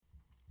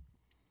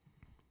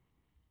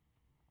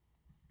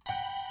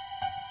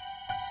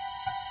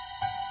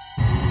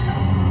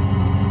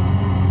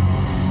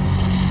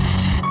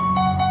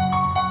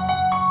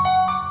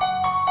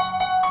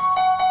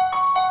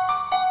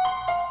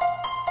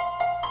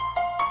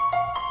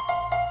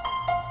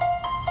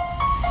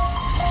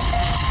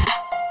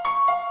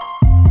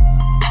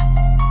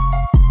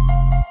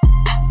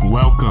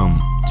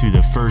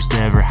first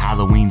ever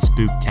Halloween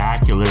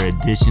spooktacular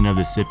edition of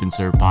the Sip and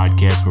Serve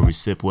podcast, where we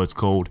sip what's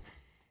cold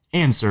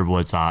and serve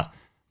what's hot.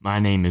 My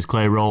name is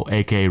Clay Roll,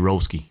 aka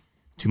Rolski.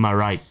 To my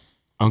right,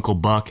 Uncle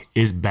Buck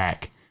is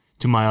back.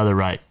 To my other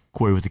right,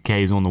 Corey with the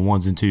K's on the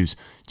ones and twos.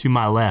 To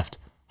my left,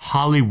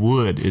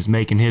 Hollywood is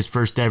making his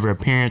first ever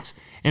appearance.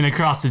 And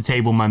across the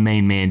table, my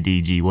main man,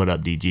 DG. What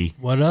up, DG?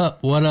 What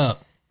up? What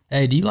up?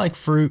 Hey, do you like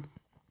fruit?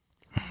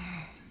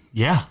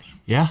 Yeah.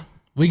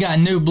 We got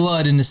new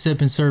blood in the Sip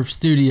and Serve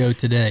studio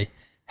today.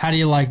 How do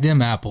you like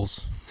them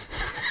apples?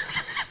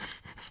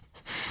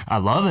 I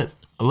love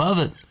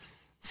it.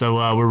 So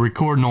we're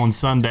recording on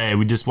Sunday.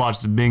 We just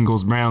watched the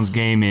Bengals-Browns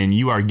game, and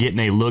you are getting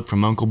a look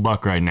from Uncle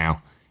Buck right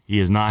now. He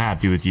is not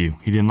happy with you.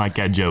 He didn't like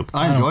that joke.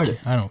 I enjoyed it.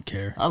 I don't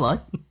care. I like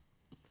it.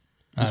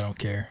 I don't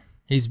care.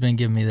 He's been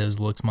giving me those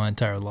looks my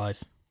entire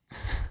life.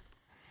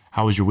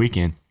 How was your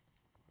weekend?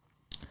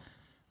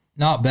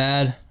 Not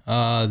bad.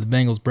 The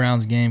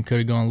Bengals-Browns game could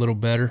have gone a little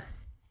better.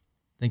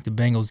 I think the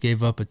Bengals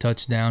gave up a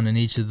touchdown in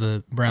each of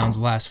the Browns'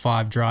 last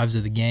 5 drives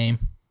of the game.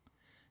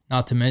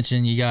 Not to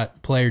mention, you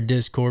got player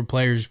discord,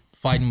 players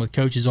fighting with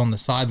coaches on the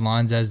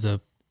sidelines as the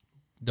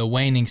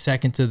waning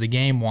seconds of the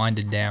game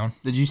winded down.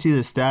 Did you see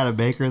the stat of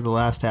Baker the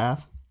last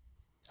half?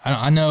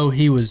 I know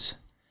he was.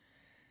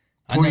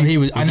 I know he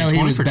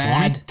was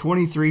bad.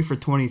 23 for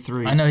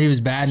 23. I know he was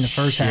bad in the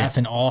first half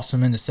and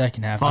awesome in the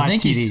second half. 5 I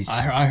think TDs.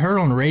 I heard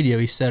on the radio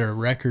he set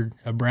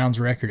a Browns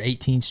record,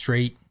 18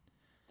 straight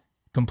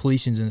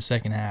completions in the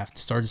second half to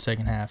start the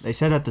second half. They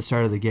said at the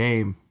start of the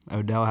game,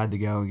 Odell had to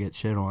go and get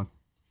shit on.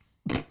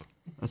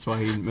 That's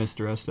why he missed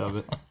the rest of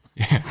it.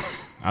 Yeah,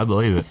 I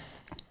believe it.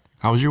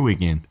 How was your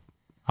weekend,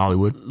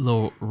 Hollywood?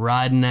 Little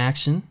riding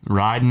action.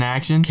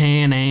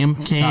 Can-Am.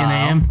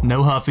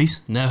 No huffies.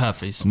 No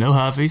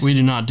huffies. We We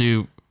do not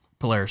do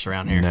Polaris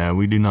around here. No,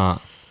 we do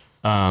not.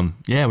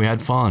 Yeah, we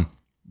had fun.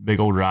 Big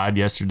old ride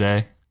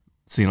yesterday.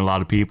 Seen a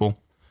lot of people.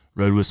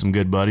 Rode with some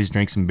good buddies.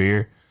 Drank some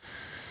beer.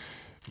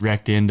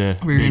 Wrecked into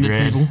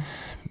Rear-ended people.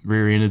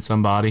 Rear-ended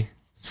somebody.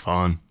 It's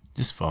fun.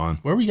 Just fun.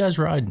 Where were you guys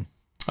riding?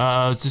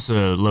 It's just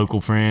a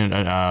local friend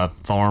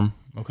farm.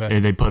 Okay.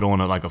 They put on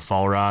a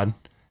fall ride,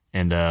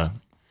 and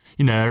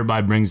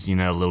everybody brings a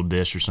little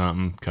dish or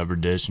something,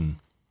 covered dish, and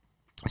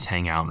just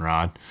hang out and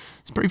ride.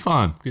 It's pretty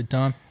fun. Good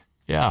time?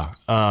 Yeah.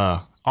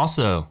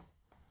 Also,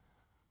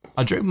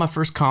 I drove my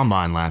first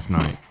combine last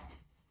night.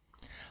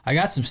 I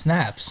got some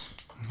snaps.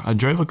 I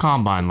drove a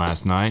combine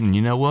last night, and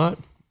you know what?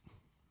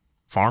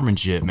 Farming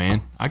shit,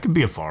 man. I could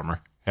be a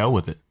farmer. Hell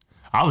with it.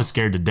 I was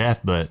scared to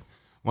death, but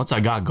once I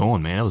got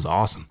going, man, it was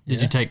awesome.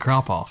 Did you take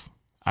crop off?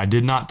 I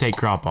did not take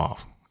crop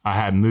off. I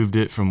had moved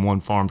it from one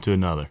farm to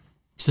another,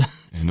 So,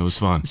 and it was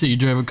fun. so you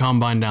drove a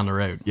combine down the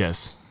road.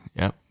 Yes.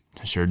 Yep.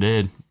 I sure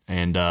did.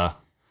 And,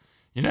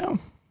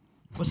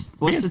 What's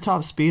the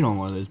top speed on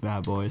one of those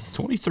bad boys?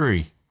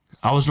 23.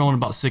 I was rolling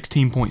about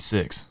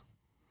 16.6.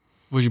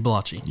 Was you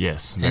blotchy?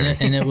 Yes.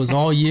 And it was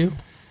all you?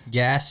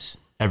 Gas?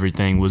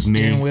 Everything was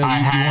Steering me. wheel?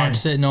 You weren't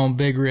sitting on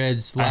Big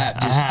Red's lap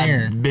just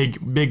steering?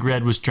 Big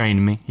Red was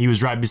training me. He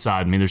was right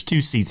beside me. There's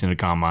 2 seats in a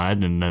combine. I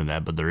didn't know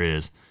that, but there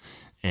is.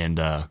 And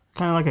kind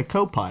of like a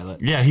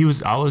co-pilot. yeah,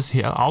 I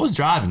was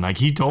driving. Like,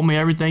 he told me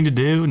everything to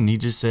do, and he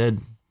just said,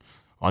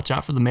 watch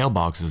out for the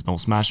mailboxes. Don't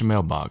smash a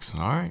mailbox.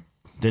 All right.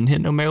 Didn't hit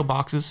no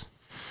mailboxes.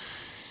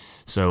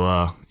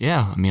 So,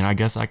 yeah, I mean, I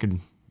guess I could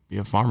be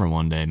a farmer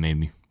one day,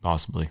 maybe,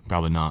 possibly.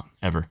 Probably not,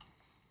 ever.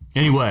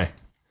 Anyway,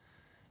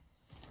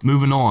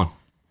 moving on.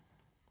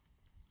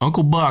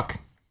 Uncle Buck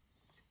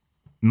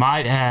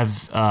might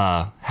have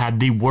had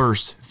the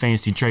worst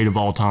fantasy trade of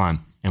all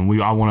time, and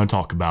I want to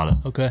talk about it.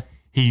 Okay.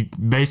 He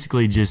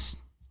basically just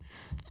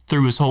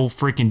threw his whole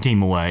freaking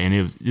team away, and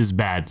it was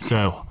bad.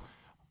 So,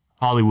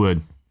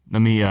 Hollywood,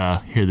 let me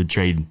hear the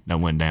trade that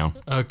went down.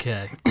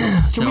 Okay.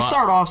 Can we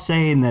start off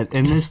saying that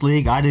in this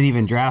league, I didn't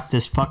even draft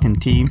this fucking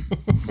team?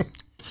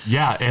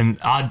 Yeah, and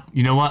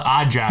you know what?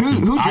 I drafted.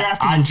 Who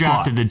drafted I the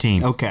drafted squad? the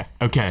team.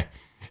 Okay.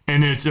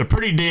 And it's a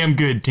pretty damn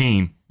good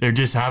team. They're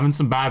just having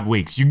some bad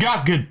weeks. You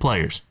got good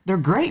players. They're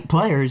great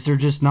players. They're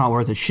just not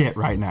worth a shit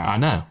right now. I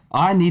know.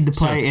 I need to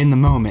play in the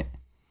moment.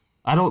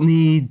 I don't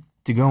need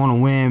to go on a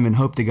whim and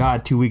hope to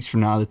God 2 weeks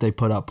from now that they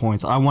put up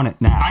points. I want it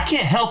now. I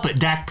can't help it.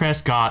 Dak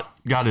Prescott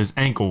got his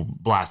ankle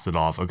blasted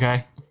off.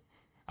 Okay,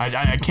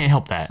 I can't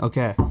help that.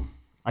 Okay,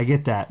 I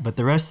get that, but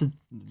the rest of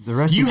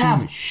the team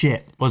is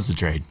shit. What's the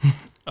trade?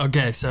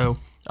 Okay, so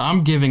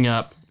I'm giving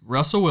up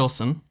Russell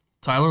Wilson,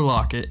 Tyler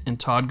Lockett, and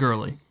Todd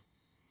Gurley.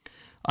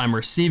 I'm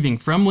receiving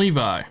from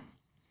Levi,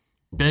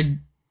 Big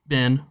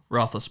Ben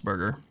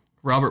Roethlisberger,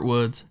 Robert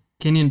Woods,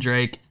 Kenyon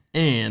Drake,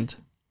 and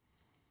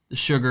the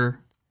sugar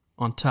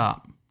on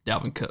top,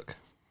 Dalvin Cook.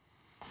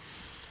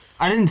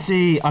 I didn't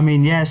see. I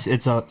mean, yes,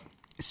 it's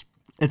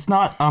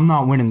not. I'm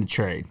not winning the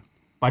trade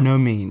by no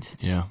means.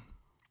 Yeah.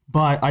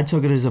 But I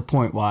took it as a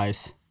point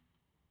wise.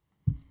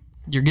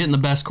 You're getting the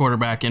best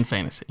quarterback in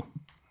fantasy.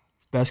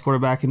 Best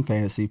quarterback in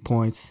fantasy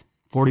points,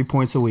 40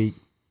 points a week.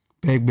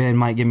 Big Ben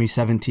might give me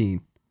 17.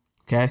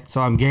 Okay,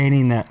 so I'm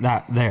gaining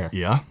that there.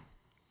 Yeah.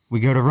 We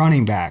go to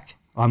running back.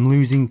 I'm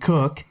losing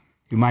Cook.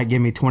 who might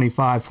give me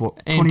 25 for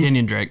And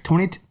Kenyon Drake.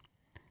 20.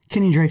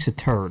 Kenyon Drake's a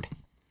turd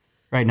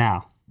right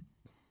now.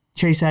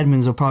 Chase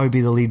Edmonds will probably be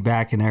the lead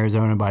back in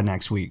Arizona by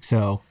next week.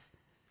 So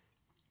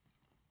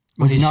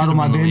was he not should've on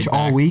my been the bench lead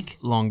all back week?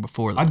 Long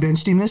before I that.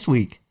 benched him this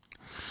week.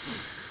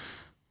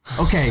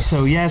 Okay,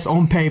 so yes,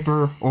 on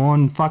paper,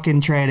 on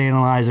fucking trade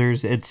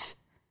analyzers, it's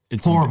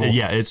horrible.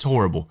 Yeah, it's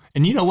horrible.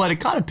 And you know what? It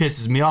kind of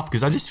pisses me off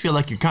because I just feel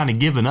like you're kind of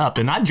giving up.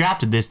 And I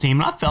drafted this team,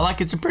 and I felt like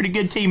it's a pretty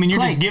good team, and you're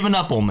Clay, just giving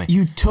up on me.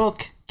 You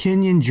took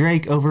Kenyon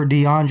Drake over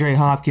DeAndre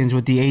Hopkins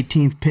with the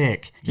 18th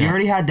pick. You Yeah.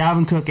 already had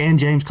Dalvin Cook and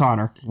James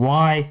Conner.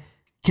 Why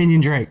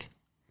Kenyon Drake?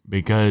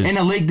 Because In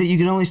a league that you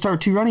can only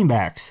start 2 running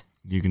backs.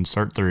 you can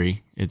start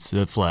 3. It's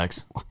a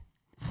flex.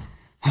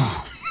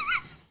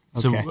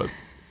 So Okay.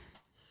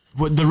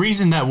 the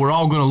reason that we're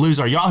all going to lose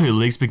our Yahoo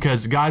leagues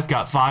because the guy's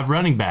got 5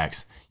 running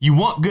backs. You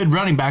want good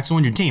running backs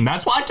on your team.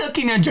 That's why I took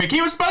Kenyon Drake.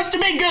 He was supposed to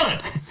be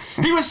good.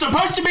 He was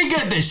supposed to be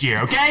good this year,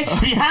 okay?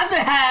 He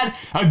hasn't had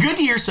a good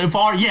year so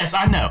far. Yes,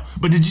 I know.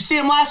 But did you see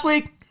him last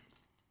week?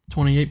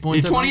 28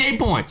 points. He's 28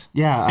 points.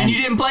 Yeah. And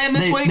you didn't play him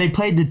this week? They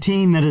played the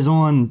team that is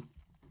on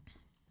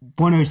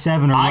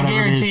 107 or I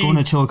whatever it is guarantee going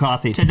to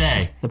Chillicothe.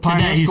 Today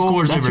he School,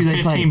 scores that's over who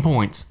they 15 played.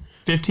 points.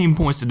 15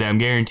 points today, I'm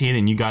guaranteed,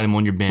 and you got him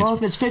on your bench. Well,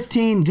 if it's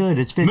 15, good.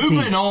 It's 15.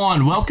 Moving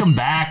on, welcome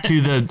back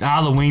to the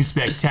Halloween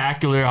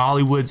Spectacular.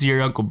 Hollywood's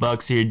here, Uncle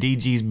Buck's here,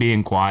 DG's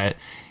being quiet.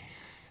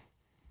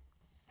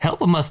 Hell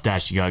of a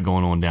mustache you got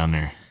going on down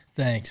there.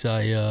 Thanks.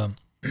 I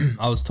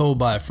was told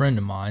by a friend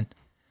of mine.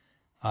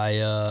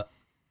 I'm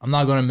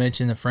not going to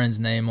mention the friend's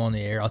name on the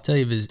air. I'll tell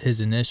you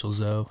his initials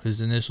though. His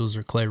initials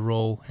are Clay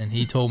Roll, and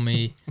he told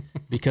me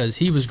because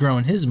he was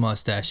growing his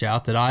mustache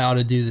out that I ought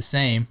to do the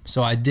same.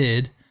 So I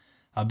did.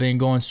 I've been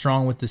going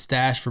strong with the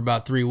stash for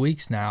about 3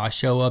 weeks now. I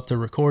show up to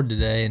record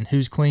today, and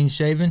who's clean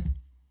shaven?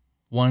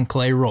 One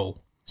Clay Roll.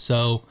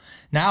 So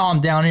now I'm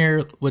down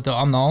here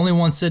I'm the only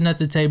one sitting at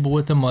the table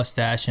with the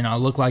mustache, and I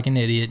look like an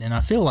idiot, and I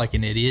feel like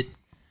an idiot.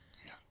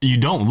 You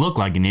don't look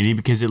like an idiot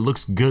because it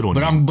looks good on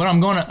you. But I'm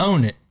going to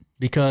own it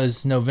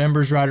because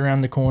November's right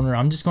around the corner.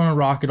 I'm just going to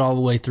rock it all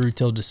the way through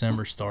till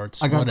December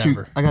starts. I got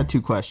Whatever. I got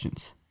 2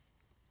 questions.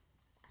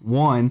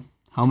 1,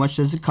 how much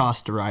does it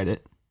cost to ride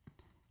it?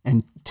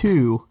 And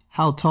 2,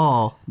 how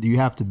tall do you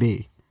have to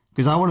be?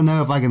 Because I want to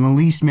know if I can at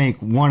least make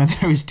one of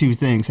those 2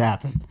 things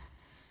happen.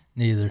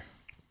 Neither.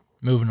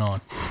 Moving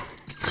on.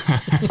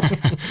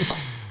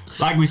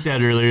 Like we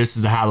said earlier, this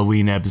is the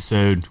Halloween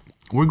episode.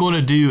 We're going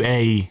to do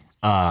a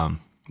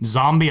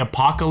zombie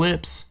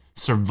apocalypse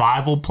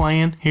survival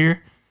plan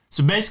here.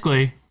 So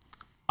basically,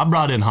 I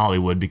brought in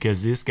Hollywood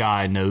because this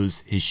guy knows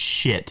his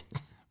shit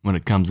when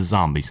it comes to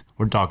zombies.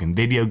 We're talking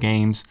video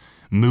games,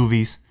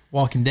 movies.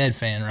 Walking Dead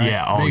fan, right?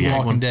 Yeah, oh Big yeah.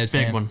 Walking Dead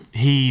Big fan. one.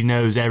 He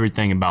knows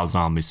everything about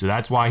zombies, so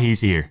that's why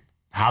he's here.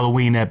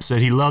 Halloween episode.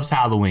 He loves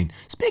Halloween.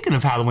 Speaking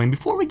of Halloween,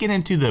 before we get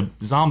into the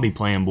zombie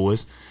plan,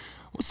 boys,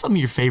 what's some of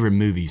your favorite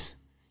movies?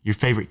 Your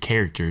favorite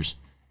characters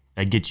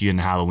that get you in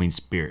the Halloween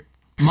spirit?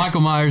 Michael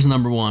Myers,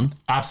 number 1.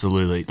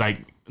 Absolutely. Like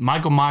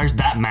Michael Myers,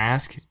 that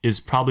mask is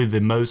probably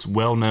the most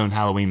well-known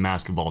Halloween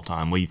mask of all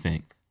time. What do you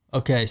think?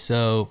 Okay,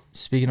 so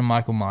speaking of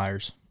Michael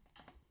Myers,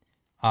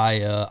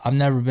 I've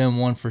never been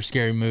one for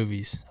scary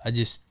movies. I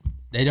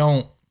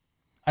don't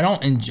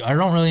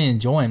really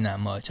enjoy him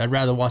that much. I'd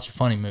rather watch a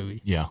funny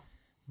movie. Yeah.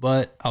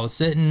 But I was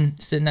sitting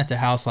at the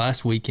house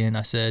last weekend.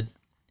 I said,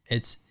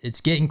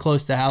 it's getting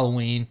close to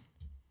Halloween.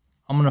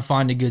 I'm gonna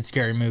find a good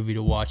scary movie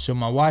to watch. So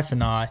my wife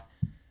and I,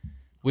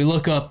 we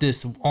look up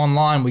this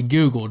online. We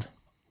Googled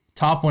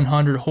top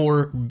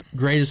 100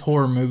 greatest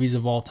horror movies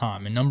of all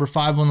time, and number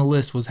 5 on the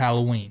list was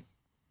Halloween,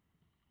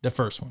 the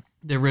first one,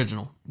 The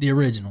original. the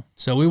original.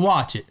 So we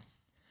watch it.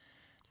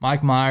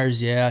 Mike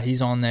Myers, yeah,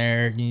 he's on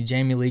there.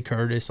 Jamie Lee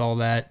Curtis, all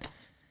that.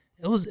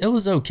 It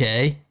was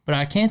okay, but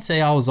I can't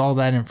say I was all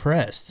that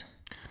impressed.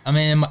 I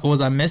mean, was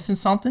I missing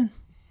something?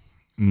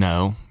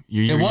 No.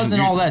 It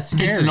wasn't all that It's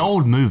scary. an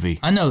old movie.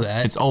 I know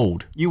that. It's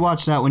old. You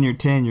watch that when you're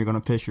 10, you're going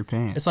to piss your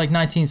pants. It's like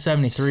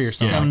 1973 or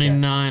something.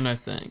 79, I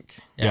think.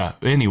 Yeah.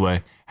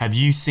 Anyway, have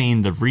you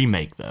seen the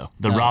remake, though?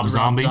 The Rob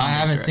Zombie? I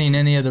haven't seen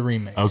any of the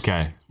remakes.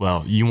 Okay.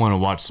 Well, you want to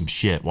watch some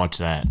shit. Watch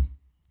that.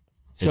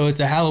 So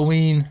it's a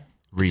Halloween. It's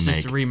Remake.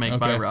 just a remake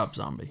by Okay. Rob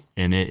Zombie.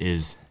 And it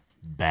is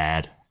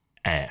bad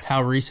ass.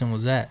 How recent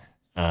was that?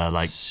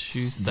 Like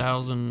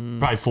 2000.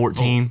 probably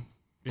 14,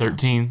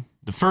 13.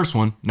 The first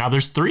one. Now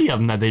there's 3 of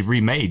them that they've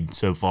remade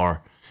so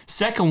far.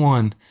 Second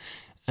one,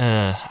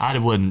 I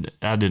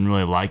didn't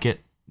really like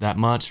it that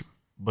much.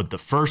 But the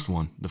first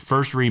one, the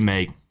first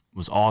remake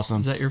was awesome.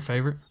 Is that your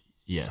favorite?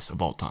 Yes,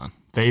 of all time.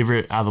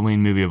 Favorite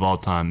Halloween movie of all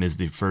time is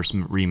the first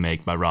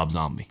remake by Rob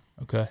Zombie.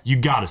 Okay. You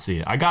gotta see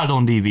it. I got it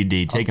on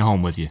DVD. Take it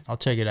home with you. I'll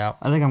check it out.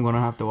 I think I'm going to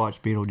have to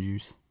watch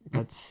Beetlejuice.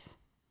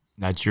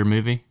 That's your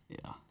movie.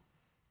 Yeah.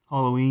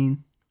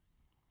 Halloween.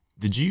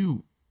 Did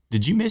you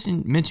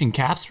mention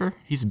Casper?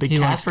 He's a big He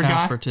likes Casper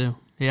Casper, guy. too.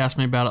 He asked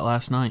me about it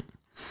last night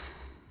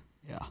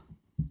Yeah.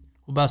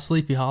 What about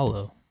Sleepy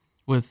Hollow?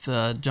 with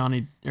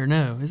Johnny. Or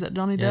no, is that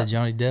Johnny Yeah, Depp?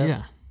 Johnny Depp.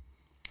 Yeah.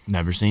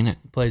 Never seen it.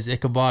 Plays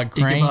Ichabod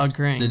Crane, Ichabod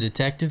Crane. the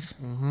detective.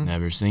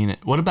 Never seen it.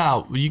 What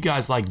about you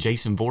guys like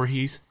Jason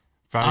Voorhees?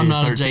 Friday I'm the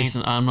not 13th? a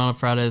Jason. I'm not a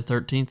Friday the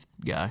 13th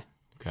guy.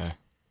 Okay.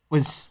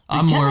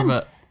 I'm more of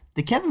a.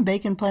 Did Kevin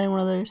Bacon play in one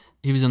of those?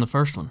 He was in the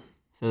first one.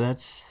 So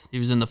that's He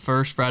was in the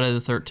first Friday the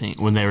 13th.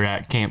 When they were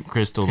at Camp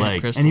Crystal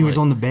Lake. and he was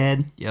on the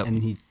bed. Yep.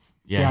 And he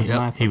Yeah, jabbed the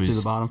knife he up was to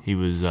the bottom, He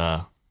was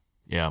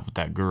with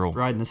that girl.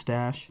 riding the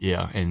stash.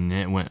 Yeah, and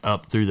it went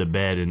up through the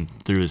bed and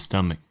through his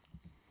stomach.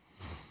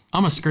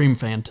 I'm a Scream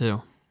fan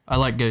too. I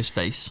like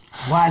Ghostface.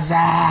 What's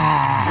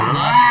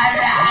that?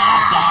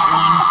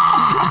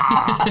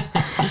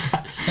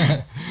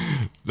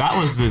 That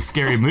was the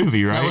scary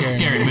movie, right? That was a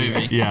scary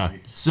movie. Yeah.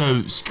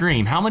 So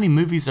Scream, how many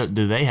movies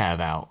do they have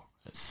out?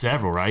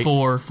 Several, right?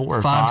 Four or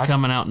five's five.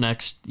 coming out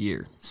next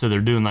year. So they're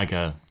doing like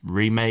a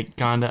remake,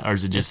 kinda, or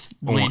is it just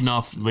leading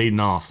off. Leading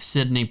off.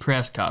 Sidney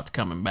Prescott's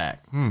coming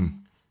back.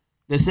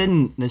 This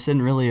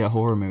isn't really a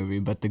horror movie,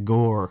 but the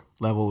gore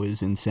level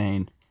is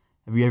insane.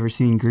 Have you ever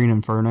seen Green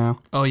Inferno?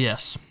 Oh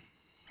yes,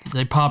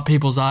 they pop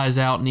people's eyes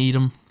out and eat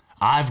them.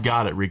 I've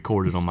got it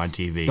recorded on my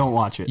TV. Don't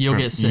watch it. You'll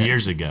from get sick.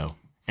 years ago,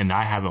 and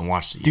I haven't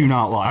watched it yet. Do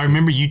not watch I it.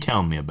 remember you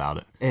telling me about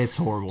it. It's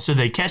horrible. So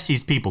they catch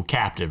these people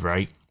captive,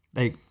 right?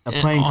 A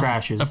plane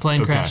crashes. A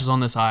plane Okay. crashes on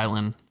this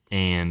island.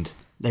 And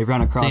They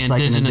run across The like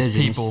an indigenous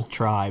indigenous people.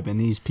 tribe, and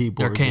these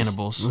people They're are just-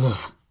 cannibals.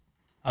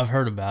 I've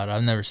heard about it.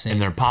 I've never seen and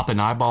it. they're popping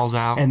eyeballs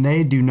out. and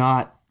they do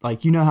not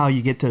like, you know how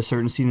you get to a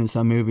certain scene in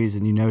some movies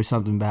and you know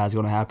something bad's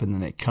going to happen,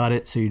 and they cut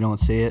it so you don't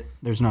see it.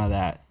 There's none of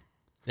that.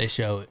 They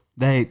show it.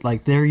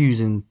 They're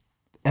using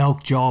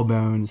elk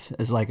jawbones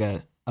as like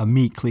a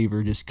meat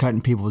cleaver, just cutting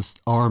people's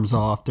arms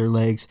off, their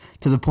legs,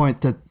 to the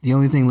point that the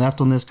only thing left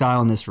on this guy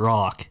on this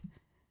rock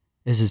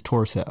is his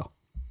torso.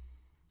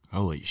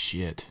 Holy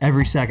shit.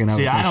 Every second of it.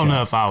 See, I they don't show.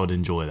 know if I would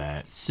enjoy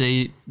that.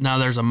 See, now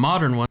there's a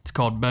modern one. It's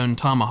called Bone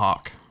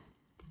Tomahawk.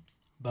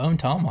 Bone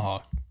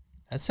Tomahawk.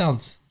 That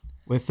sounds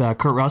With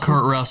Kurt Russell.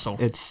 Kurt Russell.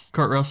 It's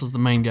Kurt Russell's the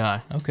main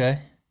guy.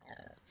 okay.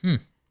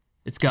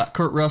 It's got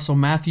Kurt Russell,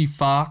 Matthew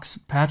Fox,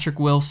 Patrick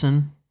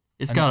Wilson.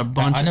 It's got a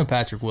bunch. I know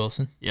Patrick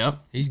Wilson. Yep.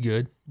 He's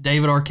good.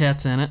 David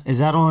Arquette's in it. is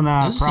that on Those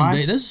are some Prime?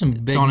 big, those are some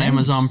big It's on names.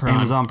 Amazon Prime.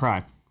 Amazon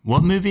Prime.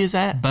 What movie is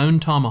that? Bone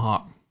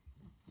Tomahawk.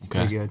 Okay.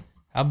 Pretty good.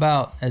 How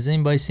about, has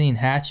anybody seen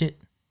Hatchet?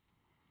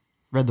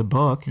 Read the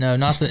book. No,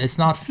 not the. It's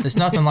not. It's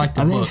nothing like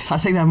the book. I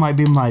think that might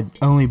be my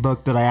only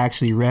book that I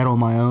actually read on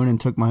my own and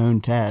took my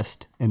own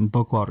test in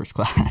Bookwalter's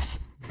class.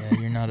 Yeah,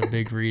 you're not a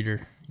big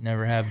reader. You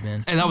never have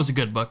been. Hey, that was a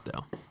good book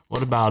though.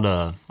 What about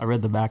I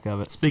read the back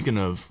of it. speaking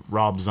of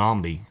Rob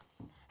Zombie,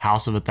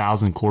 House of a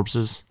Thousand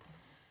Corpses,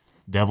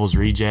 Devil's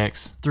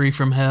Rejects? 3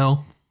 from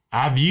Hell.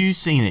 Have you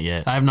seen it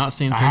yet? I have not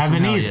seen 3 I from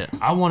haven't Hell either. yet.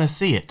 I want to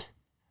see it.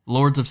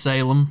 Lords of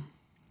Salem.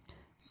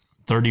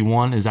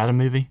 31, is that a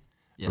movie?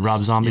 Yes. A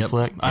Rob Zombie Yep.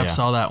 flick? I Yeah.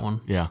 saw that one.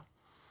 Yeah.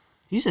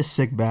 He's a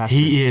sick bastard.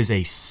 He is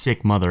a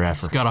sick mother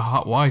effer. He's got a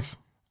hot wife.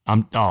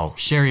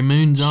 Sherry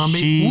Moon Zombie.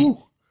 She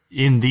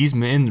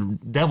in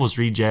Devil's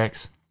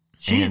Rejects.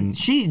 and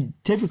she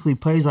typically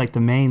plays like the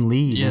main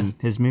lead Yeah. in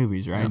his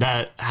movies, right?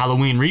 that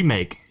Halloween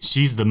remake,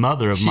 she's the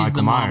mother of She's Michael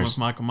the mom Myers. with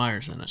Michael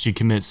Myers in it. She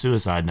commits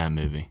suicide in that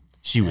movie.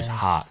 She was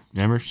hot.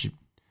 Remember? She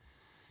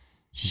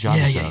shot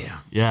Yeah, herself. yeah.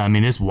 Yeah, I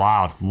mean, it's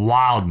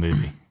wild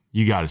movie.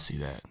 You got to see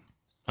that.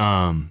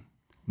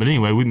 But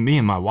anyway, me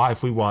and my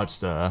wife, we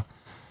watched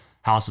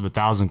House of a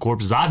Thousand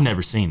Corpses. I've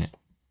never seen it.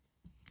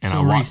 And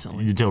Till I watched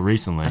recently. until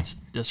recently. That's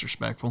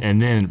disrespectful.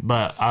 And then,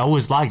 but I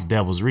always liked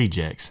Devil's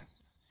Rejects.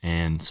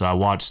 And so I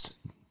watched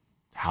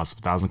House of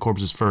a Thousand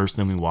Corpses first,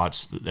 then we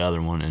watched the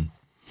other one. And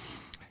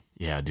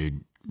yeah,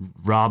 dude,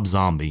 Rob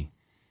Zombie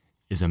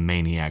is a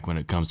maniac when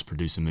it comes to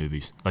producing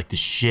movies. Like the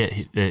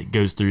shit that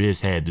goes through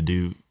his head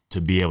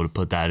to be able to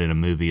put that in a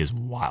movie is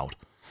wild.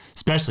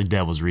 Especially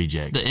Devil's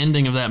Rejects. The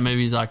ending of that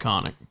movie is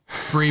iconic.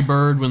 Free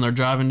bird when they're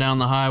driving down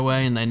the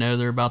highway and they know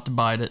they're about to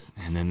bite it,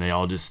 And then they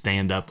all just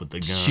stand up with the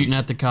guns. shooting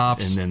at the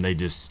cops. And then they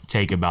just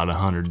take about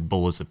 100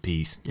 bullets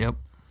apiece. Yep.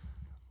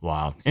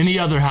 Wild. Any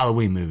other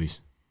Halloween movies?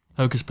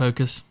 Hocus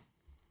Pocus.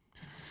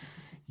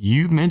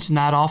 You mentioned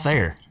that off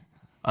air.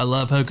 I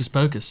love Hocus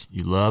Pocus.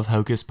 You love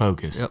Hocus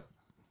Pocus. Yep.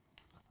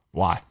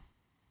 Why?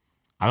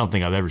 I don't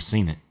think I've ever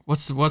seen it.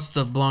 What's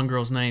the blonde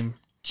girl's name?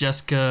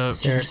 Jessica.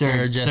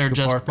 Sarah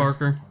Jessica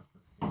Parker.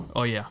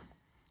 Oh yeah.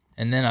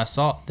 And then I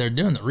saw they're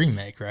doing the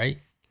remake, right?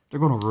 They're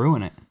going to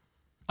ruin it.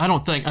 I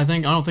don't think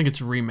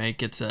it's a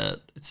remake. It's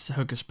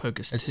Hocus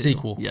Pocus. It's 2. a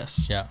sequel.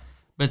 Yes. Yeah.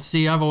 But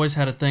see, I've always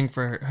had a thing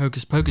for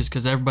Hocus Pocus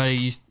because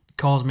everybody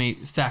calls me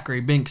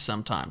Thackeray Binks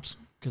sometimes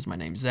because my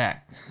name's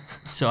Zach,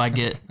 so I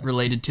get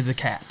related to the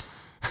cat.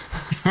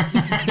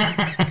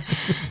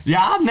 Yeah,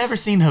 I've never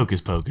seen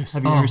Hocus Pocus.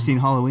 Have you ever seen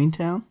Halloween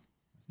Town?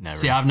 Never.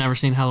 See, I've never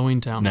seen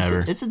Halloween Town.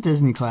 Never. It's a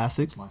Disney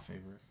classic. It's my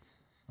favorite.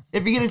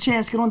 If you get a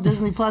chance, get on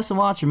Disney Plus and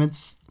watch them.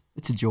 It's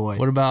a joy.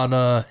 What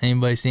about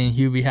anybody seen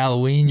Hubie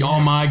Halloween yet? Oh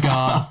my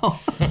god.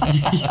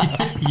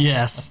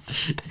 Yes.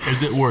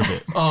 Is it worth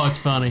it? Oh, it's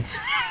funny.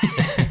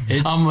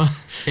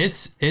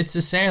 It's a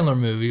Sandler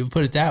movie. We'll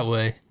put it that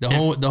way. The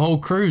whole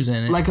crew's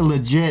in it. Like a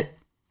legit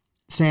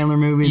Sandler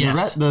movie.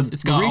 Yes.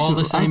 It's got all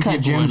the same Uncut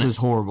people in Gems it. is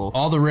horrible.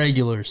 All the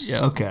regulars.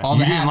 Yeah. Okay. All You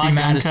the didn't Happy like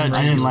Madison Uncut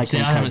I didn't regulars. like See,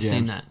 I Uncut haven't Gems.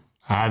 seen that.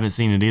 I haven't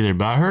seen it either,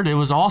 but I heard it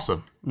was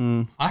awesome.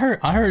 I heard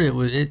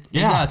it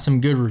Yeah. got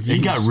some good reviews.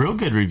 It got real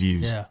good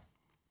reviews. Yeah.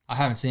 I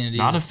haven't seen it either.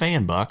 Not a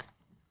fan, Buck.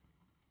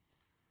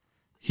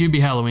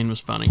 Hubie Halloween was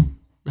funny.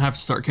 I have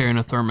to start carrying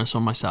a thermos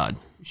on my side.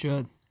 You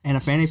should. And a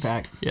fanny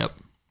pack. Yep.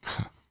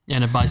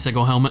 And a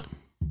bicycle helmet.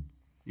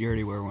 You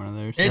already wear one of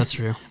those. That's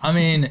true. I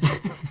mean,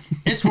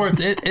 it's worth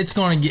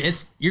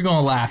it. You're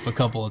gonna laugh a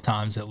couple of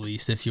times at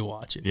least if you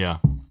watch it. Yeah.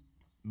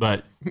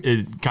 But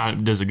it kind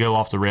of, does it go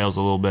off the rails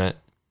a little bit?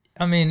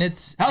 I mean,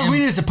 it's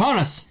Halloween is upon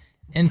us.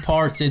 in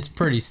parts it's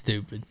pretty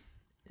stupid.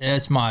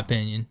 That's my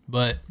opinion,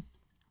 but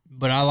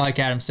I like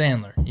Adam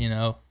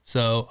Sandler,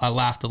 so I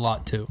laughed a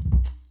lot too.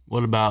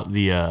 What about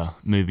the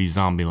movie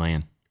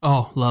Zombieland?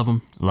 Oh, love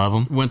them. Love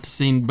them? Went to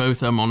see both of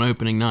them on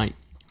opening night.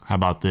 How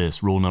about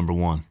this? Rule number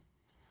 1.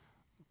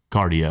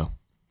 Cardio.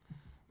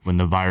 When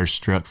the virus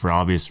struck for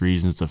obvious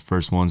reasons, the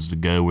first ones to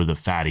go were the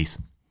fatties.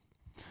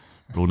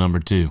 Rule number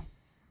 2.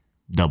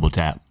 Double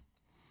tap.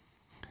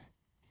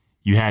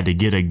 You had to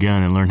get a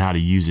gun and learn how to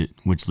use it,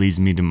 which leads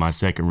me to my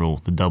second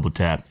rule, the double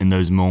tap. In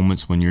those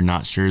moments when you're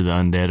not sure the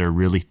undead are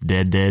really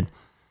dead,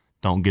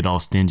 don't get all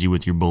stingy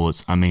with your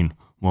bullets. I mean,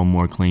 one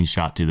more clean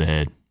shot to the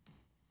head.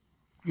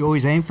 You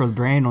always aim for the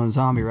brain on a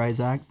zombie, right,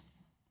 Zach?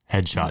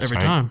 Headshots, Every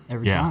right? time.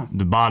 Every Yeah, time.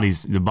 the body,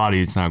 it's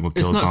not going to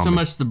kill It's a not zombie. so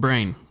much the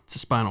brain, it's the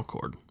spinal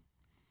cord.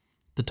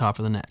 The top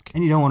of the neck.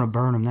 And you don't want to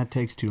burn them. That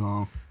takes too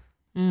long.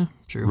 Yeah,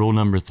 true. Rule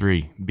number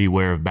 3,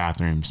 beware of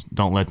bathrooms.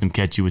 Don't let them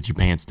catch you with your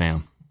pants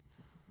down.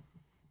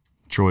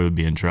 Troy would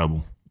be in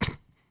trouble.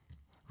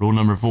 Rule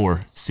number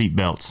 4, seat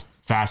belts.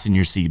 Fasten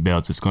your seat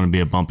belts. It's going to be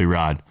a bumpy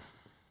ride.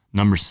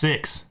 Number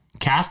 6,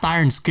 cast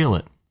iron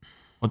skillet.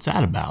 What's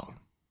that about?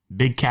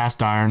 Big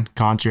cast iron,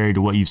 contrary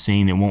to what you've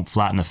seen, it won't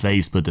flatten the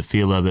face, but the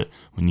feel of it,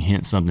 when you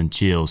hit something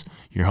chills,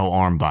 your whole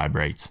arm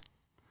vibrates.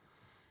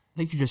 I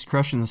think you're just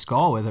crushing the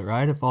skull with it,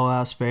 right? If all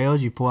else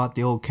fails, you pull out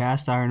the old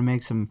cast iron and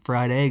make some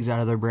fried eggs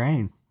out of their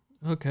brain.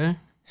 Okay.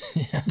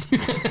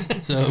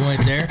 So it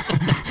went there.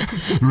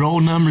 Rule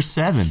number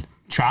 7,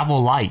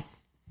 travel light.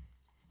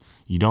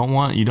 You don't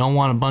want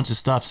a bunch of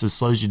stuff that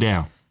slows you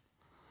down.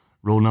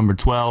 Rule number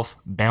 12,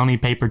 bounty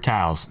paper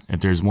towels.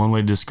 If there's one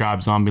way to describe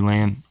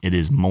Zombieland, it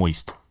is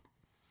moist.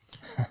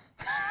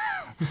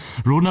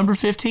 Rule number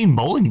 15,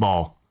 bowling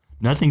ball.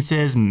 Nothing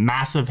says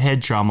massive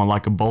head trauma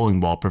like a bowling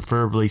ball,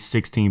 preferably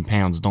 16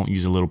 pounds. Don't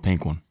use a little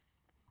pink one.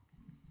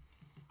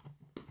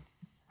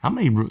 How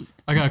many?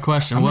 I got a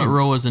question. What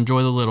rule is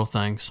enjoy the little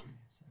things?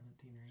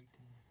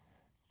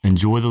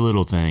 Enjoy the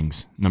little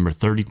things. Number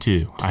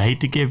 32. I hate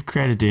to give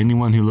credit to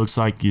anyone who looks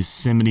like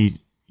Yosemite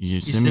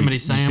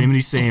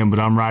Sam, but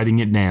I'm writing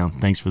it down.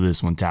 Thanks for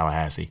this one,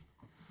 Tallahassee.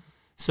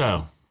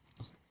 So,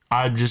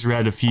 I've just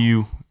read a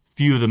few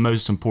of the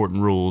most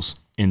important rules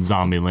in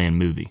Zombieland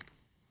movie.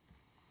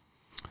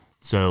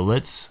 So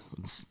let's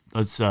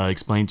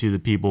explain to the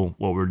people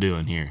what we're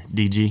doing here.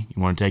 DG,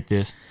 you want to take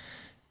this?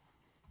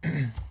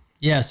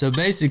 Yeah, so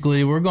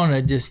basically we're going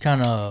to just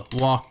kind of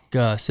walk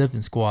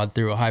Sipping Squad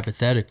through a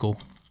hypothetical.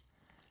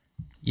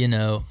 We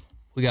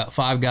got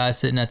 5 guys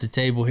sitting at the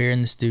table here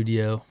in the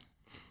studio.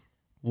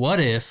 What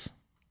if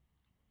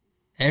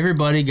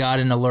everybody got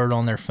an alert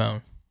on their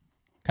phone?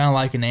 Kind of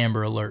like an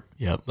Amber Alert.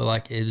 Yep. But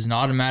like it was an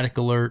automatic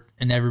alert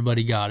and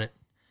everybody got it.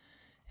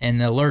 And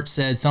the alert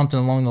said something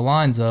along the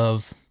lines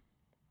of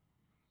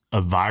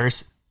A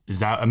virus? Is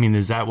that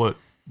what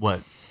how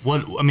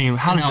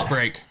An does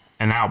outbreak.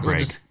 An outbreak.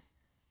 Just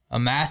a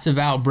massive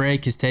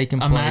outbreak has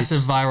taken a place.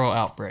 massive viral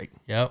outbreak.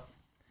 Yep.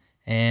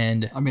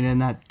 And Isn't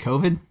that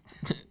COVID?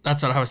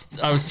 That's what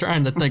I was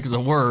trying to think of the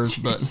words,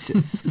 but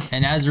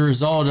and as a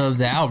result of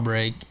the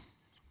outbreak,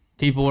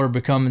 people are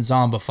becoming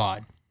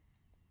zombified.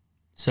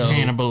 So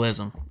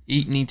cannibalism,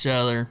 eating each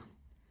other.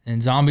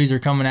 and zombies are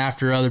coming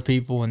after other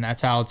people, and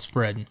that's how it's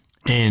spreading.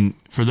 And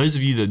for those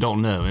of you that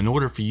don't know, in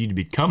order for you to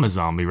become a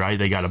zombie, right,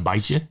 they got to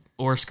bite you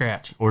Or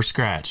scratch. or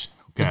scratch.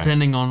 Okay.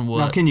 Depending on what.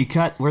 Now, can you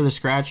cut where the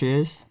scratch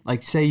is?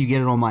 Like, say you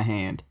get it on my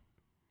hand,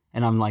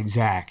 and I'm like,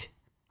 Zach,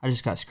 I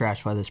just got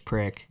scratched by this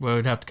prick. Well,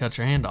 we'd have to cut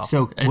your hand off.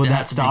 So, It'd will that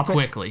have to be stop it?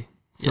 quickly?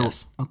 So,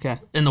 Yes. Okay,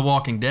 In the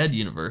Walking Dead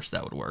universe,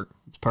 that would work.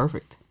 it's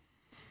perfect.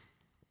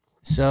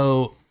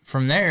 So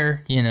from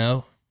there,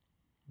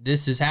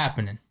 this is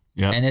happening,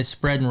 Yep. and it's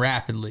spreading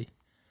rapidly.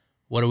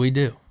 What do we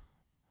do?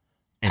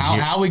 And How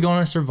here- are we going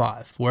to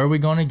survive? Where are we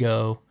going to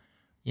go?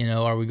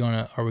 Are we going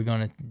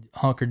to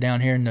hunker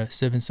down here in the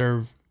Sip and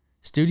Serve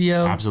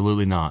studio?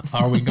 Absolutely not.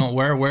 Are we going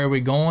where are we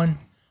going?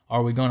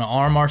 Are we going to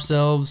arm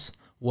ourselves?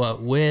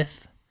 What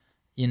with?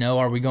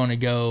 Are we going to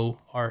go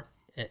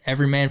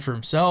every man for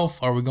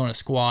himself? Are we going to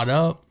squad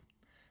up?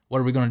 What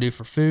are we going to do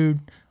for food?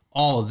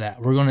 All of that.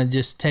 We're going to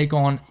just take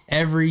on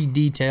every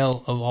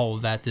detail of all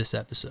of that this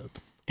episode.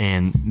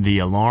 And the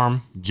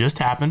alarm just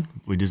happened.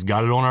 We just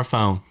got it on our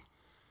phone.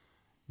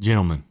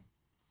 Gentlemen,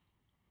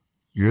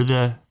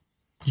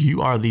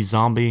 you are the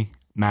zombie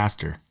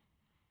master.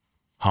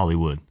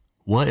 Hollywood.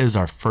 What is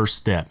our first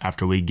step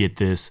after we get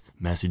this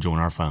message on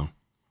our phone?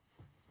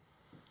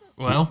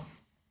 Well,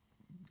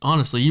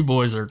 honestly, you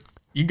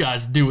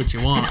guys do what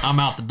you want. I'm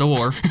out the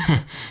door.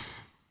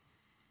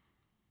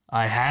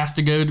 I have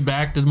to go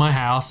back to my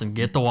house and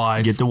get the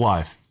wife. Get the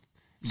wife.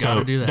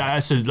 Gotta do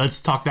that. So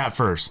let's talk that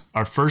first.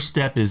 Our first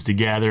step is to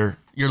gather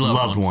Your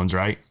loved ones.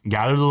 right?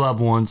 Gather the loved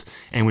ones,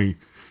 and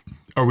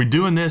are we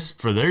doing this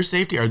for their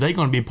safety? Or are they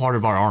going to be a part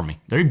of our army?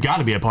 They've got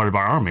to be a part of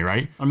our army,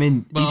 right? I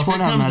mean, Well, each if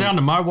one it of them comes has, down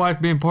to my wife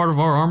being part of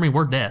our army,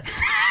 we're dead.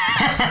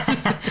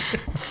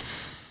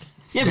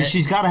 yeah, but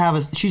she's got to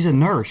have she's a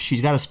nurse.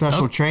 She's got a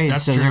special trade,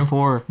 that's so true.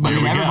 therefore, But I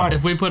mean, we go. everybody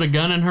If we put a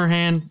gun in her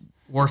hand,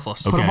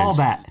 worthless. put a Okay. ball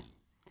bat.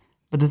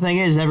 But the thing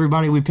is,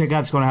 everybody we pick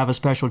up is going to have a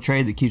special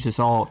trade that keeps us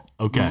all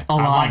Okay.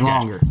 alive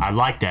longer. That. I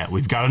like that.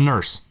 We've got a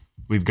nurse.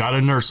 We've got a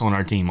nurse on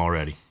our team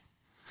already.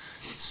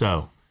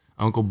 So,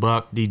 Uncle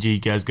Buck, DG, you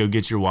guys go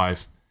get your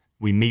wife.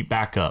 We meet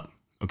back up.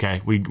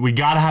 Okay. We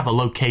got to have a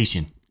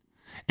location.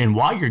 And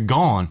while you're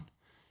gone,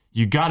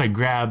 you got to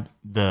grab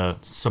the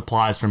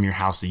supplies from your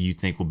house that you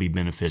think will be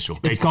beneficial.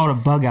 It's called a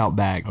bug out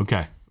bag.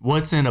 Okay.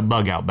 What's in a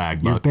bug out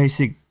bag, Your Buck?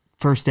 basic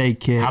first aid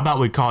kit. How about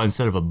we call it,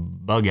 instead of a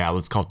bug out,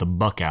 let's call it the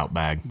buck out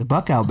bag. The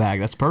buck out bag.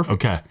 That's perfect.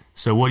 Okay.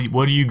 So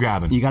what are you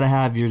grabbing? You got to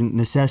have your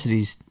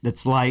necessities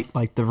that's light,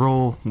 like the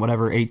rule,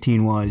 whatever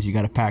 18 was, you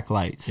got to pack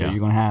light. So Yeah. you're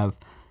going to have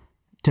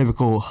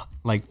typical,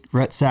 like,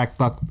 rucksack,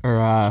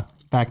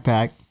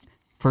 backpack,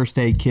 first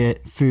aid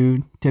kit,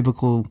 food,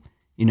 typical,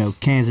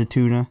 cans of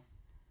tuna,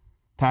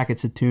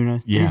 packets of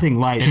tuna, Yeah. anything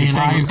light, Anything-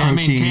 high in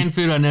protein. canned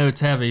food, I know it's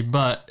heavy,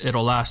 but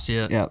it'll last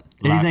you. Yep.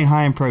 Anything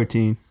high in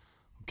protein.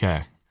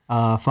 Okay.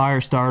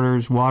 Fire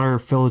starters, water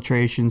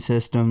filtration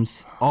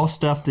systems, all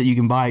stuff that you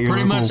can buy at your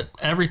Pretty local. much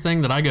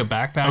everything that I go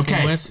backpacking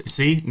Okay. with.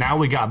 See, now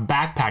we got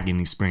backpacking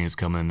experience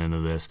coming into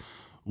this.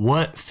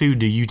 What food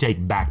do you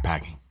take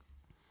backpacking?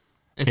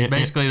 It's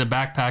basically the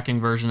backpacking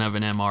version of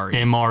an MRE.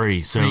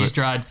 MRE. So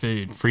Freeze-dried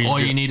food. All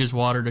you need is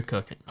water to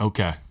cook it.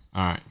 okay.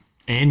 All right.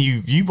 And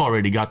you've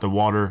already got the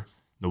water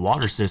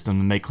system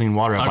to make clean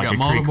water up I've like got a creek,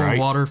 multiple right?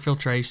 water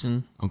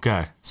filtration.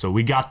 Okay. So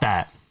we got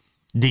that.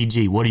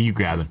 DG, what are you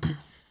grabbing?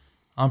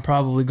 I'm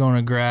probably going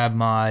to grab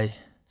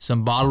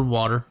some bottled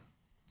water,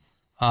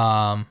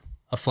 a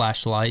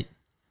flashlight.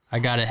 I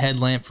got a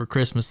headlamp for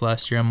Christmas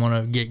last year. I'm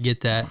going to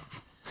get that.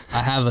 I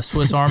have a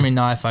Swiss Army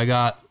knife. I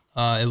got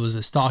it was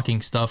a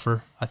stocking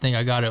stuffer. I think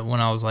I got it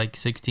when I was like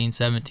 16,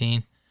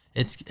 17.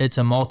 It's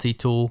a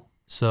multi-tool,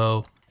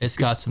 so it's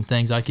got some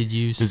things I could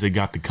use. Does it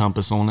got the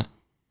compass on it?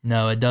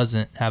 No, it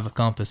doesn't have a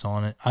compass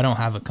on it. I don't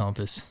have a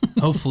compass.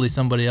 Hopefully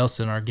somebody else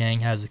in our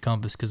gang has a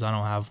compass because I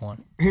don't have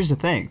one. Here's the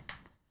thing.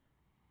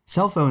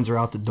 Cell phones are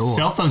out the door.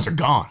 Cell phones are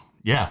gone.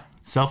 Yeah.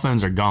 Cell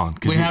phones are gone.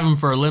 We have them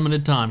for a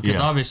limited time because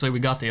Yeah. obviously we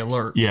got the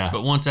alert. Yeah.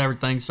 But once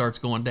everything starts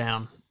going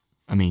down,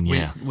 I mean,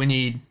 yeah. we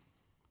need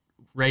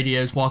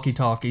radios,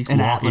 walkie-talkies. And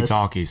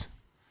Walkie-talkies.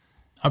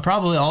 I'm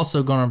probably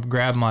also going to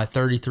grab my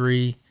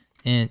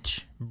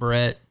 33-inch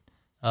Brett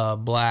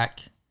black,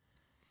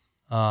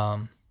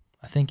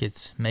 I think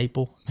it's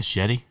maple,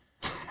 Machete?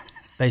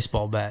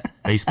 baseball bat.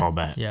 Baseball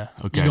bat. Yeah.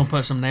 Okay. You gonna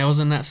put some nails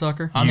in that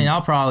sucker? I mean,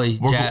 I'll probably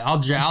We're I'll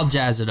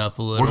jazz it up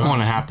a little. We're going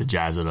to have to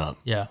jazz it up.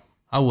 Yeah,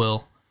 I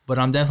will. But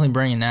I'm definitely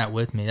bringing that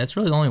with me. That's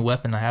really the only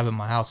weapon I have in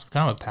my house. I'm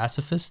kind of a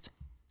pacifist.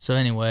 So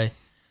anyway,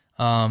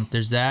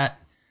 there's that.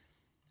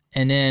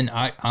 And then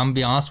I'm gonna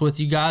be honest with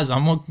you guys.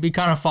 I'm gonna be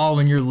kind of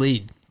following your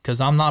lead because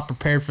I'm not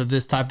prepared for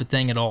this type of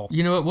thing at all.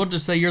 You know what? We'll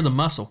just say you're the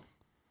muscle.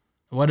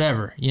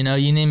 Whatever. You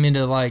need me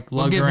to like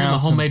We'll lug give him around a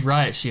homemade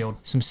riot shield.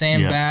 some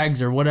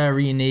sandbags or whatever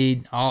you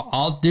need.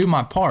 I'll do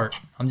my part.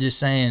 I'm just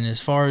saying,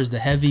 as far as the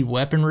heavy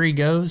weaponry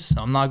goes,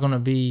 I'm not gonna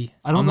be.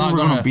 I don't I'm think not we're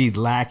going gonna to be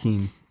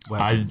lacking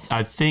weapons.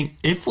 I think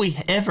if we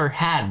ever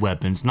had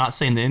weapons, not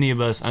saying that any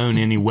of us own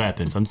any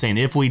weapons, I'm saying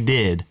if we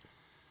did,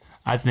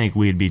 I think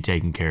we'd be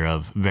taken care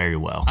of very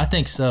well. I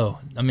think so.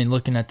 I mean,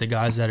 looking at the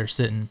guys that are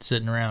sitting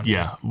around.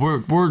 Yeah,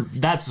 we're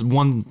that's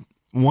one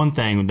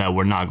thing that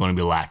we're not going to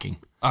be lacking.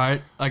 All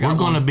right, I We're got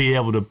going to one. be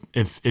able to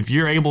if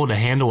you're able to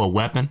handle a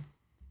weapon,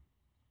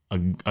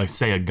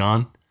 say a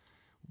gun,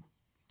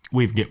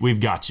 we've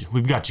got you.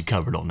 We've got you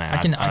covered on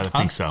that. I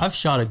think so. I've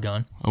shot a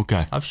gun.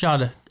 Okay. I've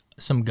shot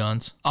some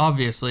guns.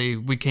 Obviously,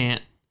 we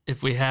can't.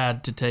 If we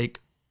had to take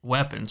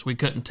weapons, we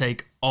couldn't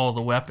take all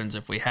the weapons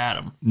if we had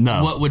them.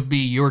 No. What would be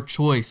your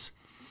choice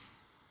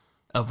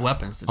of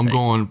weapons to I'm take?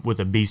 going with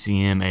a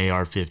BCM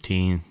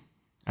AR-15.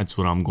 That's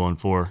what I'm going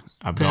for.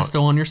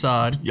 Pistol on your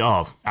side.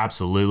 Oh,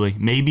 absolutely.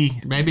 Maybe.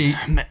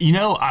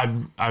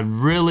 I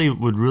really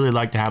would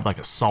like to have like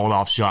a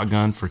sawed-off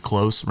shotgun for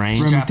close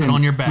range. Strap it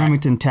on your back.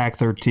 Remington TAC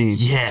 13.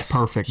 Yes.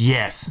 Perfect.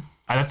 Yes.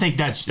 I think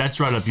that's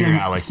right up your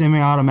alley.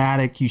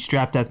 Semi-automatic. You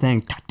strap that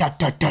thing.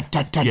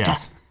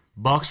 Yes.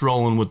 Buck's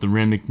rolling with the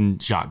Remington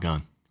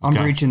shotgun. I'm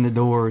Okay. breaching the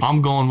doors.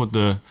 I'm going with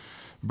the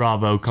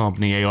Bravo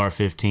Company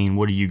AR-15.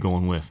 What are you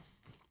going with?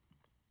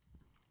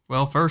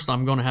 Well, first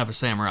I'm going to have a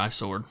samurai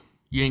sword.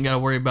 You ain't got to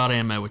worry about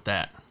ammo with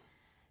that.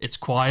 It's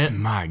quiet.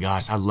 My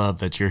gosh, I love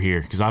that you're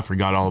here because I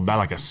forgot all about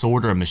like a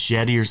sword or a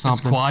machete or It's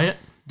something. quiet.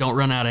 Don't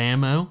run out of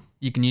ammo.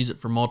 You can use it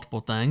for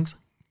multiple things.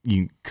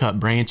 You cut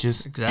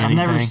branches. Exactly.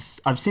 Anything.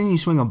 I've seen you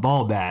swing a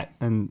ball bat,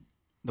 and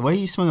The way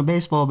you swing a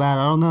baseball bat,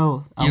 I don't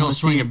know. You don't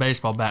swing a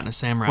baseball bat in a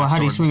samurai sword. Well, how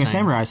do you the swing a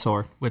same. samurai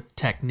sword? With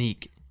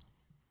technique.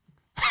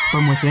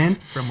 From within?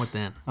 From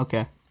within.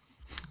 Okay.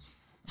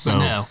 So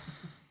no.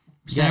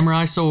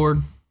 Samurai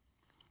sword.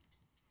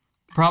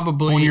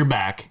 Probably on your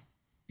back.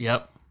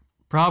 Yep.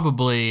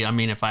 Probably, I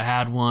mean, if I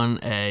had one,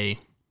 a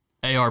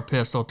AR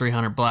pistol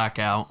 300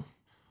 blackout.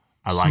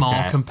 I like small,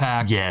 that.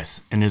 compact.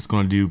 Yes, and it's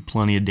going to do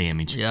plenty of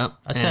damage. Yep.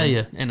 I tell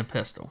you. And a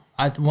pistol.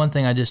 One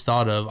thing I just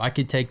thought of, I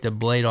could take the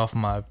blade off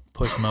my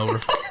push mower.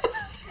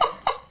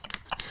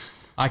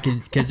 I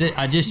could, because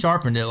I just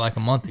sharpened it like a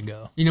month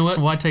ago. You know what?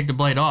 Why take the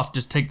blade off?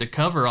 Just take the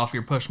cover off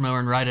your push mower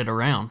and ride it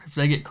around. If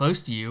they get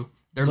close to you,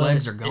 their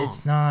legs are gone.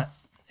 It's not.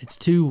 It's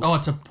too. Oh,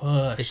 it's a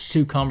push. It's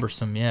too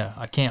cumbersome. Yeah,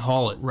 I can't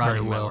haul it very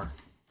riding well. mower.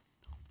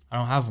 I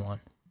don't have one.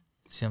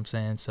 See what I'm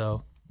saying?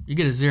 So You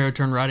get a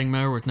 0-turn riding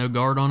mower with no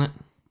guard on it,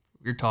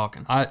 you're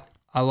talking. I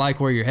like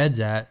where your head's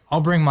at.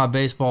 I'll bring my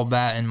baseball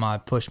bat and my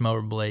push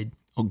mower blade.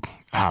 Oh,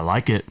 I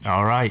like it.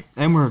 All right.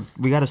 And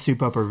we got to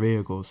soup up our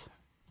vehicles.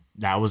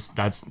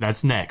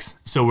 That's next.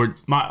 So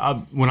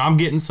when I'm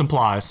getting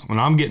supplies, when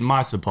I'm getting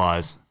my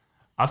supplies,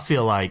 I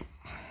feel like,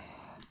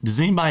 does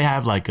anybody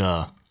have like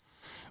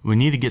we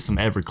need to get some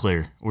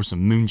Everclear or some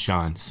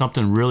moonshine,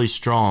 something really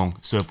strong.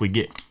 So if we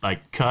get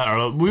like cut,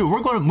 or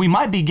we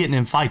might be getting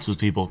in fights with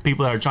people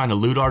that are trying to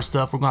loot our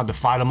stuff. We're gonna have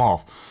to fight them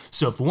off.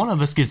 So if one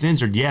of us gets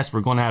injured, yes, we're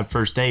gonna have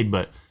first aid,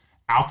 but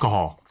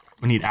alcohol.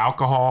 We need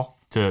alcohol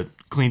to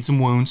clean some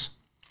wounds.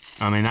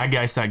 I mean, I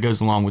guess that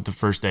goes along with the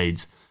first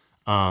aids.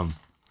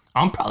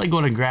 I'm probably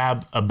going to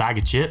grab a bag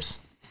of chips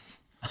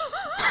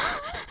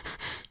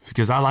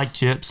because I like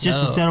chips.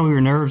 Just to settle your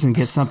nerves and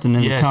get something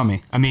in the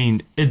tummy. I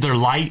mean, they're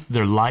light.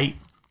 They're light.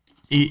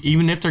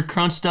 Even if they're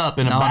crunched up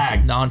in a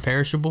bag.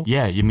 Non-perishable?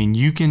 Yeah, I mean,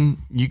 you can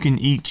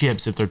eat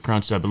chips if they're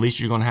crunched up. At least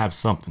you're going to have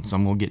something. So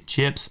I'm going to get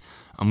chips.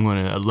 I'm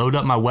going to load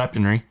up my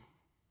weaponry.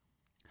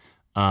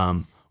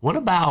 What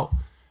about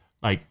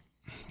like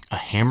a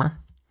hammer?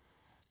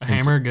 A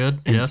hammer, good.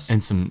 Yes.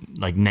 And some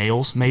like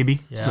nails,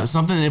 maybe. Yeah. So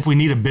something if we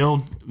need to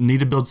build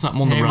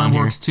something on the run Hammer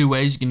here. works two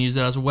ways. You can use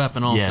that as a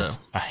weapon also. Yes,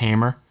 a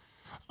hammer.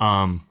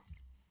 I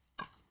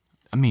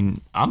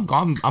mean, I'm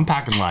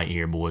packing light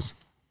here, boys.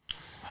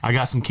 I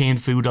got some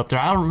canned food up there.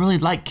 I don't really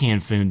like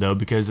canned food though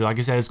because, like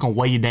I said, it's gonna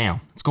weigh you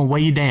down. It's gonna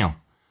weigh you down.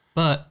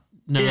 But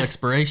no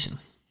expiration.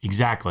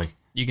 Exactly.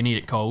 You can eat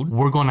it cold.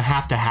 We're gonna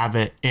have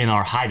it in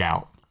our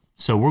hideout.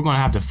 So we're gonna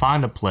have to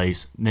find a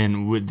place.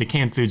 Then the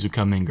canned foods would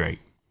come in great.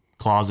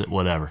 Closet,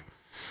 whatever.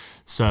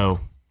 So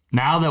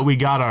now that we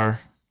got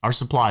our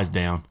supplies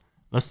down,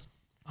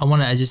 I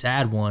want to just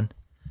add one.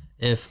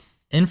 If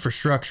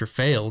infrastructure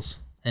fails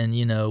and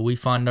we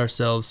find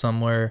ourselves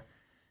somewhere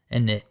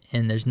and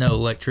there's no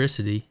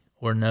electricity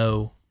or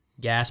no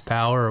gas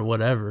power or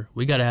whatever,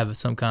 we got to have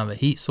some kind of a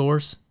heat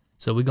source.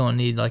 So we're going to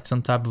need like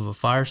some type of a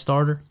fire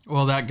starter.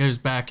 Well, that goes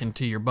back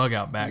into your bug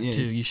out bag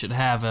too. You should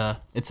have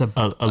a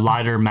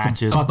lighter,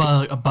 matches,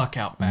 buck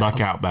out bag.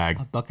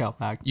 A buck out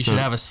bag. You should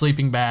have a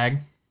sleeping bag.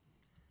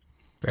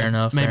 Fair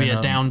enough. Maybe fair a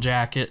enough. down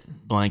jacket.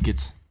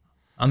 blankets.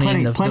 I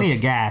mean, plenty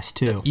of gas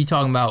too. You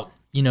talking about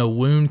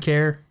wound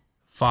care,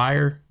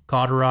 fire,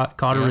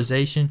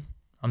 cauterization?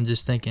 I'm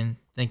just thinking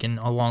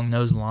along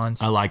those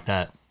lines. I like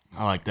that.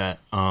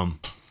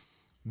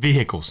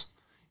 Vehicles.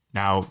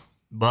 Now,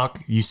 Buck,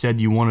 you said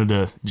you wanted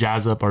to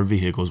jazz up our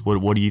vehicles.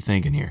 What are you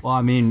thinking here? Well,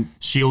 I mean,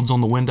 Shields on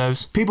the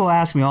windows? people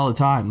ask me all the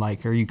time,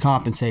 like, are you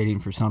compensating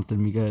for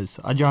something? Because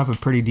I drive a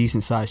pretty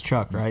decent sized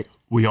truck, right?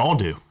 We all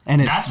do.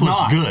 And that's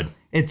what's good.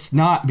 It's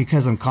not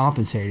because I'm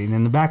compensating.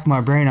 In the back of my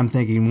brain, I'm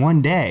thinking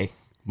one day,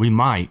 We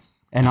might.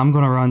 and I'm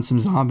going to run some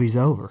zombies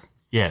over.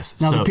 Yes.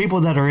 Now, so, the people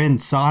that are in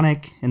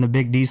Sonic and the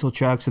big diesel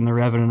trucks and they're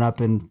revving it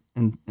up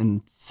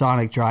in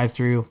Sonic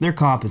drive-through, they're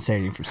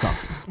compensating for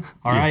something.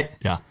 All right?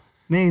 Yeah.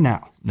 Me, no.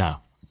 No.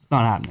 It's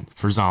not happening.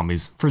 For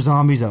zombies. For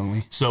zombies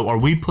only. So are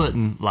we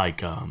putting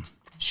like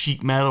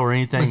sheet metal or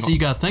anything? But see, you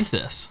got to think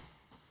this.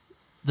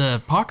 The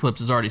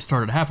apocalypse has already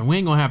started to happen. We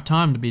ain't going to have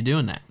time to be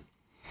doing that.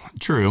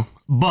 True.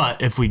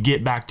 But if we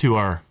get back to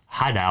our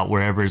hideout,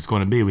 wherever it's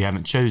going to be, we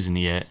haven't chosen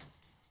yet,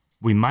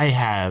 we may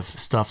have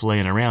stuff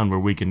laying around where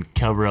we can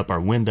cover up our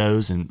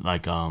windows and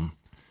like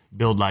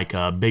build like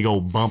a big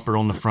old bumper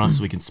on the front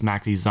so we can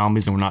smack these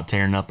zombies and we're not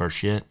tearing up our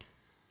shit.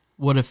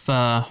 What if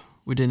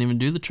we didn't even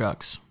do the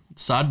trucks?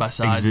 Side by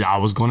sides. I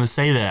was going to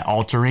say that.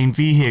 All-terrain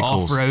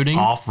vehicles.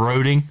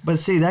 Off-roading. But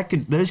see,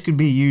 those could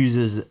be used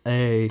as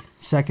a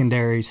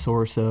secondary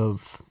source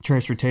of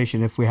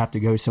transportation if we have to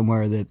go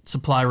somewhere that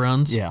Supply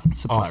runs.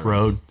 supply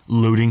Off-road, runs.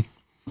 looting,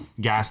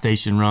 gas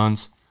station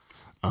runs,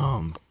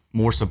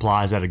 more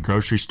supplies at a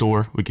grocery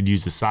store. We could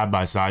use the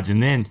side-by-sides.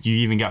 And then you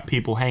even got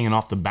people hanging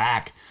off the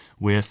back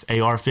with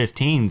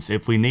AR-15s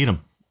if we need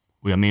them.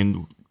 I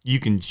mean, you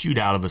can shoot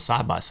out of a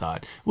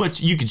side-by-side,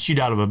 which you could shoot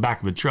out of the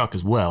back of a truck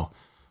as well.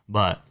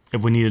 But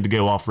if we needed to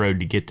go off-road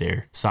to get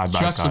there,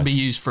 side-by-sides. Trucks would be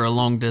used for a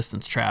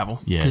long-distance travel.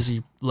 Yes. Because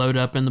you load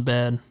up in the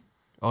bed,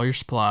 all your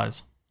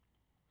supplies.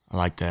 I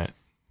like that.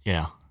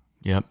 Yeah.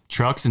 Yep.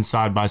 Trucks and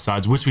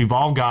side-by-sides, which we've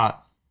all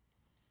got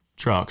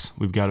trucks.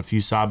 We've got a few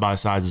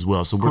side-by-sides as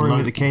well. So we're Corey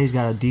with the K's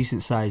got a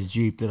decent-sized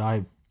Jeep that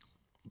I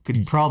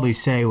could probably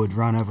say would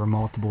run over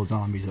multiple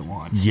zombies at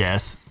once.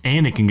 Yes,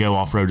 and it can go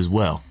off-road as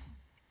well.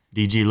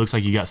 DG, looks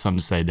like you got something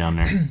to say down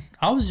there.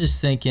 I was just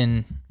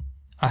thinking,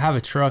 I have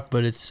a truck,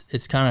 but it's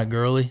kind of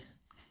girly.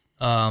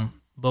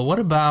 But what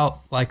about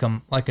like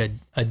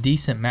a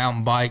decent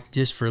mountain bike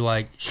just for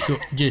like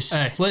just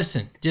Hey.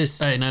 listen,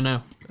 just Hey,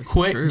 no. That's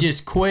quick, true.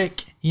 just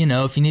quick. You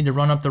know, if you need to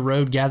run up the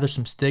road, gather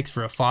some sticks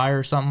for a fire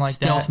or something like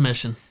Stealth that.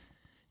 mission.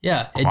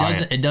 Yeah,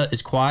 Quiet.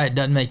 it's quiet, it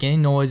doesn't make any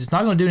noise. It's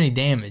not going to do any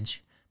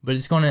damage, but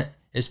it's going to,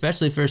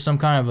 especially if there's some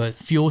kind of a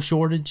fuel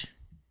shortage,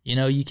 you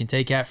know, you can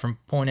take that from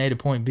point A to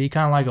point B,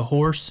 kind of like a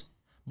horse.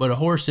 But a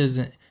horse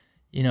isn't,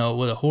 you know,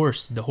 with a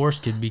horse, the horse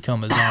could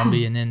become a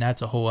zombie, and then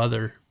that's a whole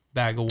other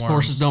bag of worms.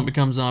 Horses don't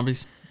become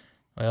zombies.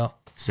 Well,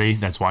 See,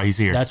 that's why he's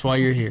here. that's why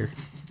you're here.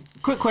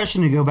 Quick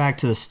question to go back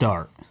to the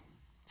start.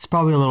 It's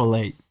probably a little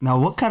late. Now,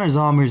 what kind of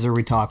zombies are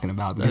we talking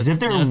about? Because if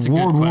they're That's a good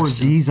World War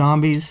question. Z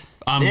zombies,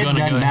 I'm it gonna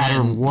doesn't go matter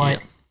ahead and- what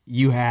yeah.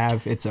 you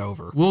have, it's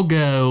over. We'll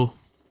go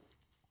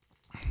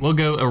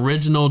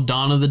original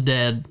Dawn of the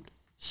Dead,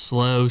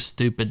 slow,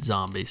 stupid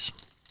zombies.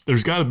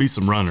 There's got to be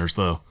some runners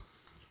though.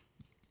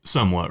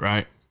 Somewhat,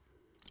 right?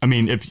 I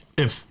mean,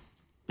 if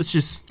let's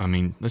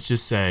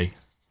just say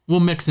We'll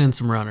mix in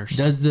some runners.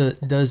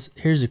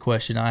 Here's a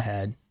question I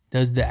had.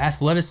 Does the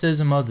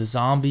athleticism of the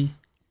zombie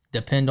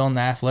depend on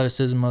the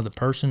athleticism of the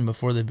person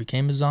before they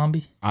became a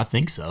zombie? I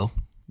think so.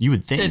 You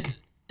would think.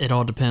 It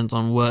all depends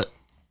on what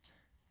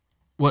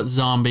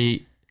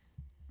zombie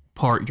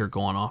part you're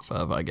going off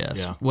of, I guess.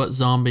 Yeah. What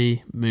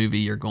zombie movie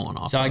you're going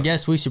off So of. I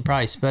guess we should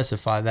probably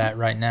specify that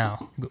right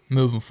now,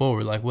 moving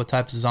forward. Like, what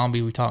types of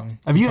zombie we talking?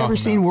 Have you ever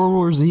seen World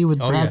War Z with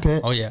Brad yeah.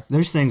 Pitt? Oh, yeah.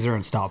 Those things are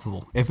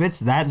unstoppable. If it's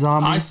that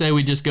zombie, I say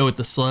we just go with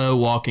the slow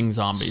walking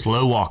zombies.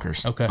 Slow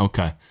walkers. Okay.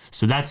 Okay.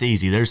 So that's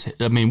easy.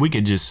 We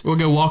could just We'll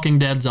go Walking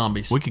Dead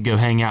zombies. we could go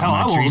hang out Hell, I in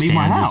my won't tree leave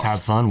my stand and just house.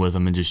 have fun with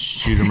them and just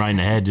shoot them right in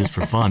the head just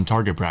for fun.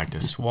 Target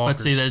practice.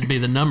 Let's see, that'd be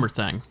the number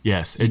thing.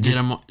 Yes, You get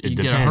 'em- you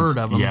get a herd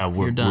of 'em, Yeah, you're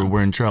we're done.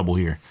 we're in trouble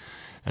here.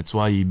 That's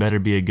why you better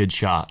be a good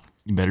shot.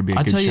 You better be a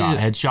I good tell you, shot.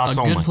 Headshots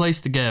a only. good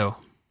place to go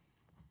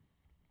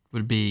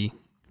would be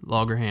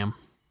Loggerham.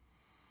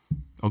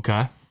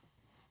 Okay.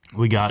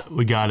 We got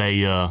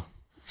a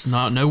There's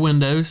no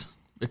windows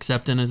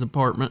except in his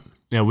apartment.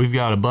 we've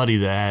got a buddy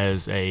that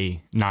has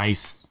a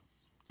nice,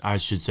 I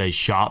should say,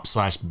 shop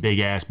 / big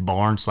ass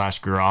barn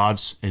 /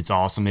 garage. It's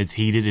awesome. It's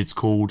heated. It's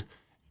cooled.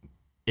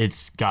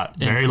 It's got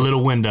very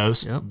little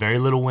windows. Yep. Very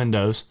little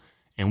windows,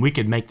 and we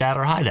could make that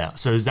our hideout.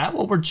 So is that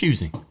what we're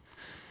choosing?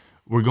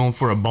 We're going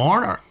for a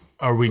barn, or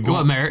are we going?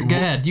 What, Merritt? Go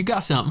ahead. You got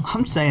something.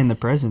 I'm saying the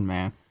prison,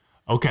 man.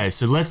 Okay,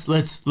 so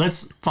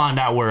let's find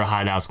out where a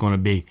hideout's going to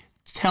be.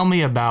 Tell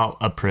me about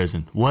a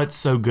prison. What's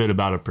so good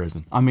about a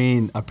prison? I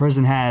mean, a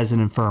prison has an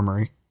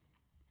infirmary,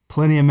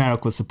 plenty of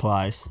medical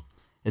supplies.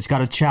 It's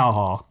got a chow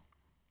hall,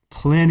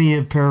 plenty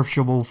of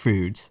perishable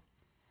foods.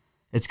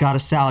 It's got a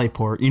sally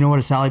port. You know what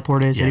a sally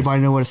port is? Yes.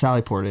 Anybody know what a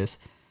sally port is?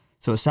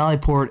 So a sally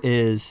port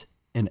is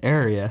an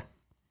area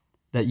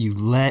that you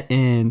let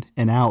in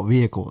and out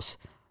vehicles,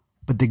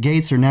 but the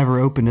gates are never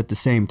open at the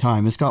same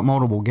time. It's got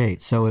multiple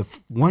gates. So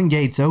if one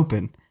gate's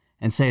open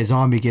and say a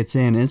zombie gets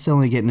in, it's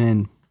only getting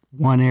in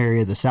one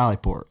area of the sally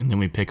port, And then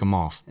we pick them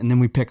off and then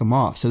we pick them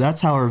off. So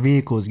that's how our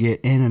vehicles get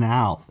in and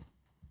out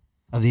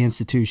of the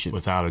institution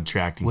without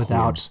attracting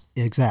without hordes.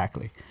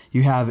 exactly.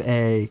 You have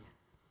a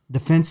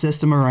defense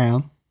system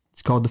around.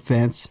 It's called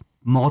defense.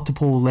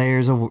 Multiple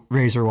layers of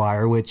razor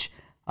wire, which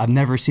I've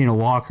never seen a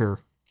walker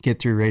get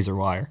through razor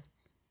wire.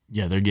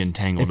 Yeah, they're getting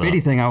tangled If up.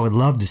 anything, I would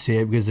love to see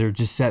it because they're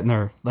just sitting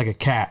there like a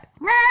cat,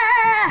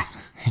 Yeah.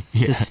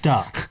 just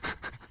stuck.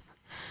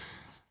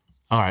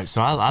 All right,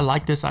 so I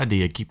like this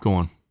idea. Keep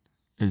going.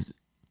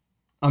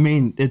 I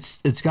mean,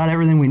 it's got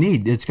everything we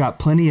need. It's got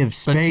plenty of But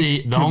space.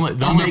 see, the only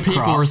other make people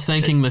are crops.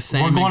 thinking the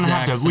same We're going to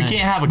exact have to. We thing.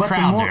 can't have a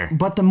crowd there.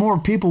 But the more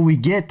people we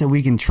get that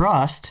we can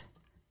trust,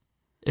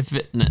 If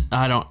it,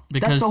 I don't,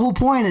 because that's the whole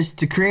point, is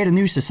to create a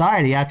new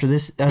society after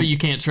this. but you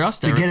can't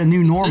trust to it. get a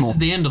new normal. This is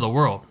the end of the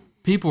world.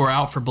 People are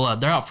out for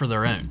blood. They're out for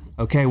their own.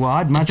 Okay, well,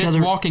 I'd much If it's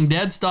rather. Walking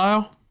Dead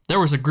style, there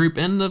was a group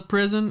in the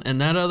prison, and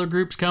that other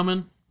group's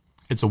coming.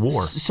 It's a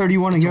war. So do you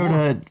want to go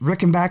to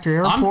Rickenbacker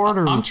Airport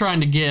or? I'm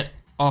trying to get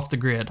off the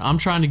grid. I'm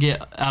trying to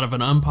get out of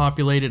an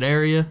unpopulated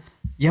area.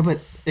 Yeah,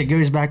 but it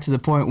goes back to the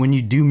point, when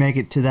you do make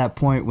it to that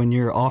point when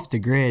you're off the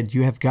grid,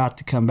 you have got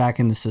to come back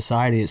into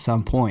society at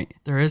some point.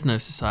 There is no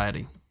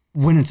society.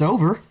 When it's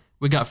over,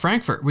 We got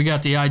Frankfurt. We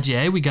got the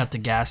IGA. We got the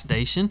gas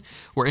station.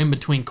 We're in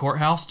between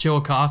courthouse,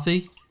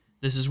 Chillicothe.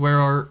 This is where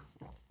our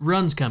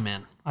runs come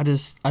in.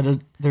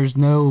 there's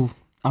no.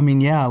 I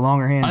mean, yeah,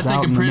 longer hands I think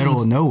out in in the middle of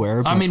prisons- nowhere.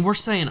 I but mean, we're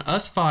saying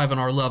us five and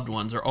our loved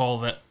ones are all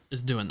that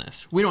is doing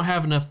this. We don't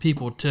have enough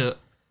people to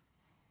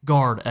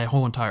guard a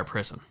whole entire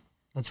prison.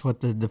 that's what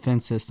the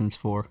defense system's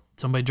for.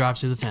 Somebody drives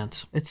through the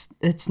fence.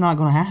 It's not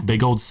going to happen.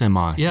 Big old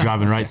semi Yeah.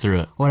 driving right through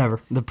it.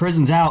 Whatever. The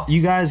prison's out.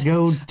 You guys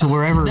go to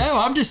wherever. No,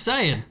 I'm just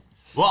saying.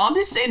 Well, I'm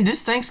just saying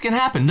these things can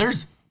happen.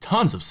 There's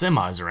tons of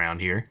semis around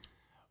here.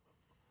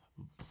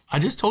 I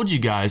just told you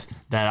guys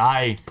that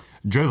I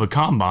drove a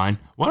combine.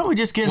 Why don't we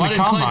just get in Why the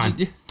didn't Clay combine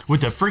just-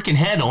 with the freaking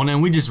head on it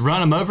and we just run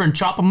them over and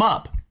chop them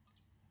up?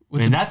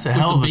 With And that's a with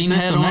hell the of a bean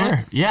head system on it?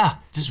 there. Yeah,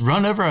 just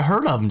run over a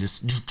herd of them.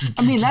 Just.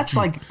 I mean,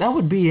 that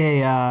would be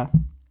a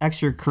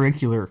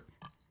extracurricular.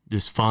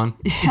 just fun.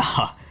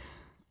 Yeah.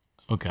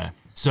 Okay,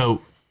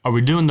 so are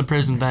we doing the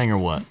prison thing or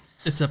what?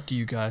 It's up to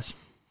you guys.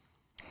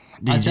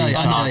 I tell you,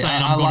 I'm not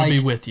saying I'm going to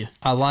be with you.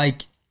 I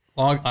like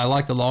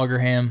the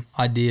Loggerham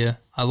idea.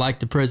 I like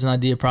the prison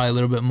idea probably a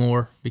little bit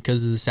more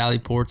because of the Sally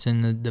ports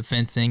and the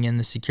fencing and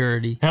the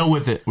security. Hell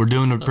with it. We're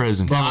doing the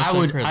prison. But we'll I say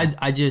would, prison.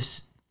 I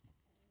just,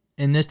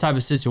 in this type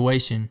of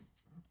situation,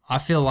 I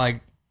feel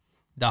like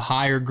the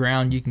higher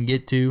ground you can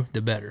get to,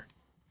 the better.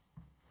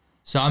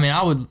 So, I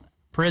mean,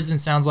 prison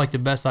sounds like the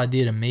best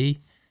idea to me,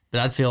 but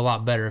I'd feel a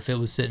lot better if it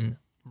was sitting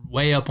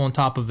way up on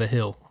top of a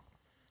hill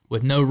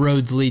with no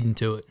roads leading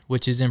to it,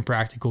 which is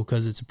impractical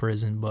because it's a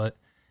prison, but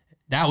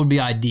that would be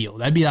ideal.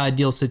 That'd be the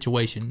ideal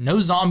situation. No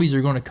zombies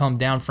are going to come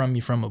down from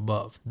you from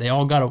above. They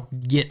all got to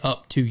get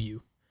up to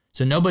you.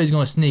 So nobody's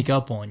going to sneak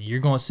up on you. You're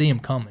going to see them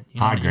coming. You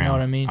know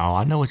what I mean? Oh,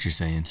 I know what you're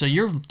saying. So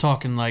you're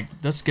talking like,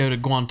 let's go to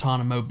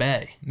Guantanamo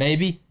Bay.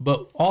 Maybe,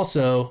 but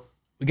also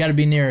we got to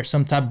be near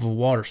some type of a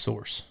water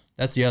source.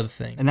 That's the other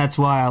thing. And that's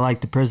why I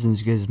like the prisons,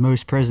 because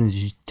most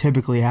prisons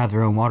typically have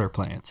their own water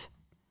plants.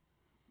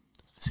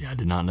 See, I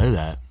did not know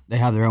that. They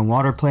have their own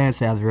water plants.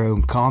 They have their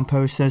own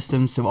compost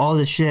system. So all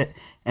this shit.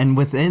 And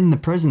within the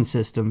prison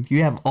system,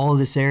 you have all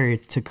this area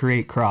to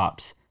create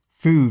crops,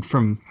 food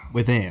from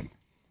within.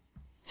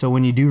 So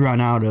when you do run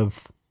out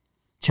of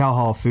chow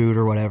hall food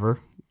or whatever,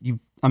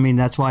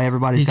 that's why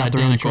everybody's He's got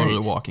their own identical to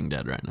trades. The Walking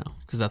Dead right now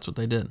because that's what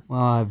they did. Well,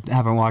 I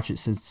haven't watched it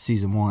since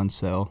season 1,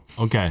 so.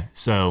 Okay,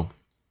 so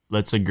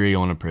let's agree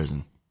on a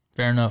prison.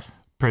 Fair enough.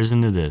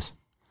 Prison it is.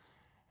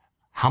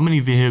 How many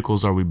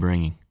vehicles are we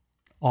bringing?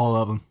 All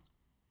of them.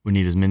 We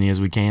need as many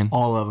as we can?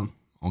 All of them.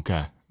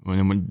 Okay.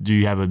 Do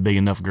you have a big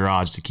enough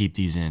garage to keep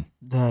these in?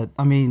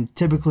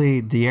 Typically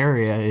the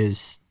area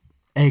is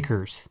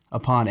acres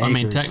upon acres. I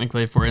mean,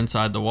 technically, if we're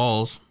inside the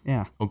walls,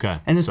 Yeah. Okay.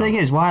 And the thing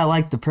is, why I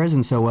like the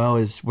prison so well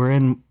is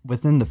we're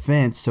within the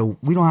fence, so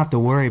we don't have to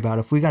worry about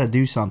if we got to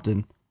do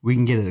something, we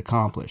can get it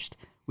accomplished.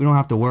 We don't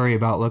have to worry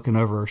about looking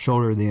over our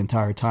shoulder the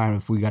entire time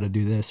if we got to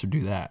do this or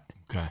do that.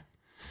 Okay.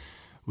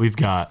 We've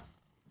got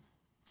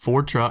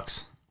 4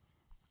 trucks,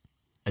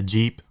 a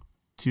Jeep,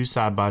 2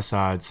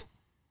 side-by-sides,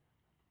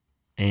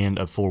 and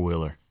a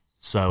 4-wheeler.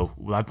 So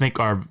I think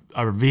our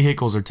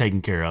vehicles are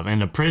taken care of.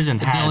 And the prison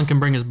has... Dylan can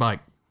bring his bike.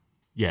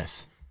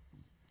 Yes.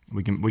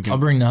 We can. I'll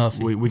bring the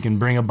Huffy. We can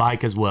bring a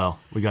bike as well.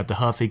 We got the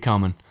Huffy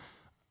coming.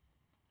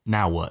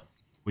 Now what?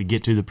 We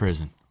get to the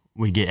prison.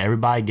 We get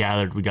everybody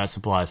gathered. We got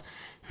supplies.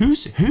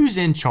 Who's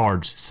in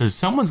charge? So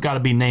someone's got to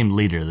be named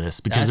leader of this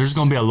because there's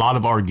going to be a lot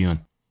of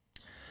arguing.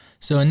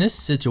 So in this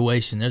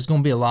situation, there's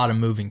going to be a lot of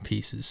moving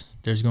pieces.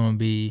 There's going to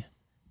be,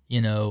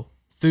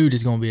 food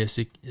is going to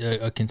be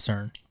a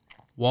concern.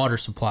 Water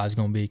supply is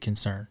going to be a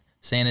concern.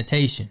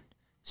 Sanitation,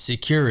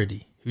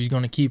 security, who's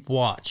going to keep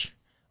watch?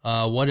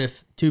 What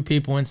if 2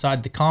 people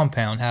inside the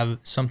compound have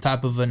some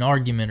type of an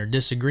argument or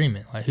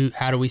disagreement? Like,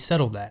 how do we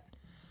settle that?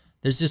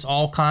 There's just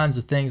all kinds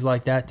of things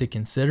like that to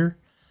consider.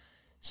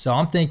 So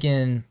I'm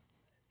thinking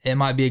it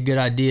might be a good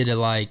idea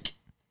to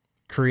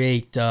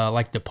create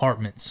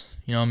departments.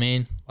 You know what I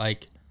mean?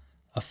 Like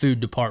a food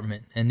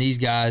department, and these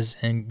guys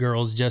and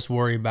girls just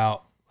worry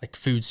about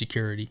food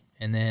security,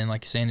 and then a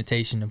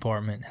sanitation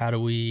department. How do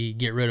we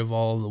get rid of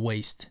all the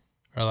waste,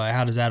 or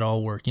how does that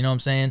all work? You know what I'm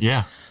saying?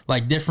 Yeah.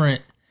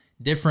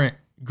 Different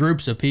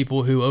groups of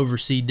people who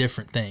oversee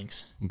different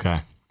things.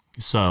 Okay.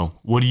 So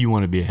what do you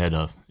want to be ahead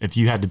of? If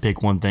you had to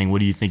pick one thing, what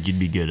do you think you'd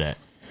be good at?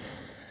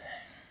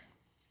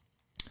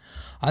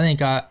 I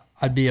think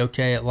I'd be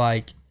okay at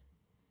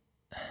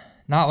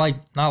not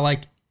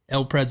like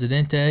El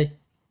Presidente,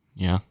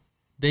 Yeah.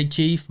 Big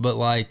Chief, but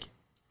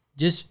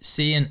just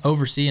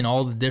overseeing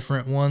all the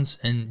different ones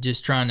and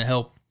just trying to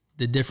help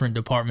the different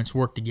departments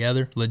work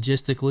together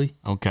logistically.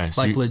 Okay.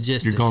 So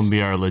logistics. You're going to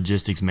be our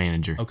logistics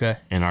manager. Okay.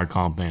 In our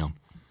compound.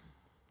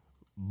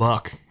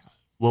 Buck,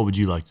 what would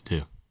you like to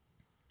do?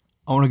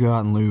 I want to go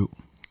out and loot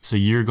So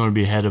you're going to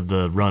be head of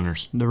the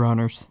runners. the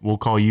runners. We'll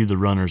call you the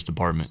runners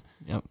department.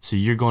 Yep. So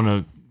you're going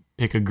to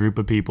pick a group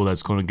of people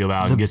that's going to go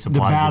out and get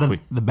supplies.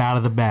 The bad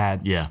of the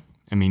bad. Yeah.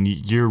 I mean,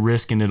 you're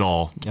risking it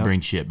all to Yep.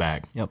 bring shit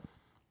back. Yep.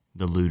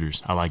 The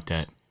looters. I like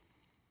that.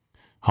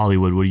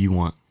 Hollywood, what do you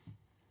want?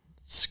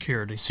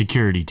 Security.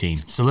 Security team.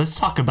 So let's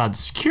talk about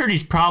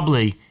security's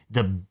probably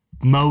the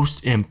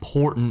most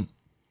important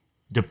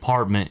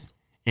department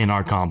in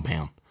our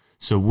compound.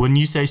 So when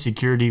you say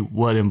security,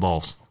 what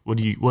involves?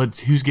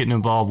 Who's getting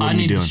involved? What I are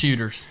you need doing? the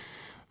shooters.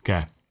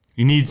 Okay.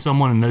 You need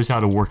someone who knows how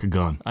to work a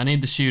gun. I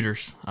need the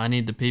shooters. I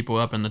need the people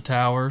up in the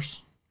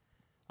towers.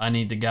 I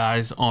need the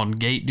guys on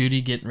gate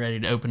duty getting ready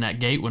to open that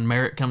gate when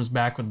Merritt comes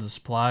back with the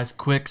supplies.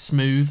 Quick,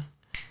 smooth.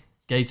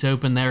 Gates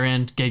open, their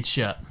end, gates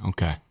shut.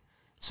 Okay.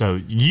 So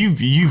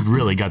you've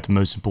really got the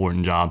most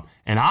important job.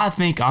 And I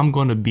think I'm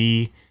going to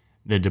be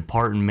the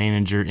department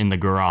manager in the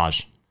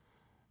garage.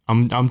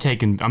 I'm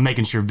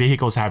making sure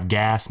vehicles have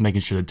gas,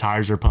 making sure the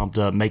tires are pumped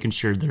up, making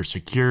sure they're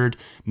secured,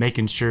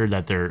 making sure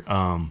that they're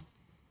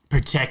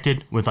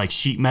protected with like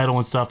sheet metal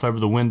and stuff over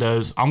the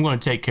windows. I'm going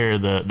to take care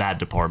of that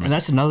department. And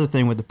that's another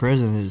thing with the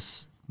prison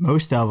is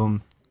most of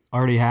them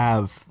already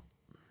have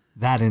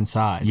that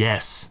inside.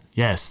 Yes,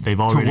 they've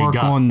To already work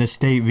got on the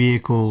state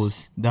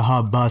vehicles, the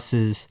hub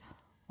buses,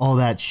 all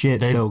that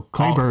shit. So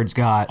Claybird's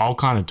got all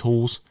kind of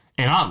tools,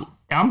 and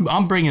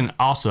I'm bringing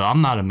also.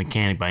 I'm not a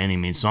mechanic by any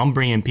means, so I'm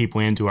bringing people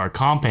into our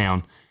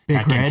compound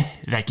Big Red?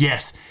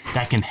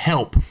 that can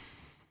help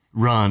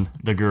run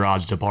the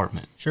garage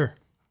department. Sure.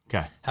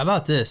 Okay. How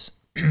about this?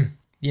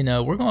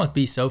 We're going to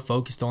be so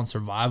focused on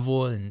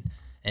survival and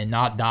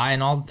not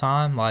dying all the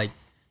time. Like,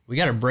 we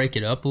got to break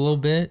it up a little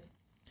bit.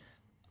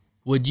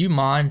 Would you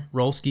mind,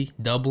 Rolski,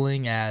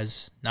 doubling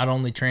as not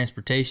only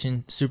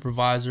transportation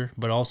supervisor,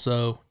 but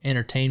also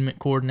entertainment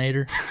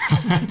coordinator?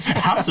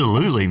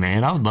 Absolutely,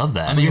 man. I would love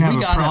that. I mean, we have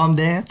a prom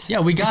dance.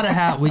 Yeah, we gotta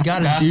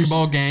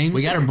Basketball games.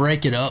 We gotta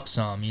break it up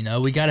some.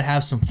 We gotta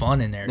have some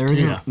fun in there.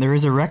 There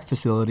is a rec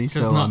facility,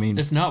 so I mean,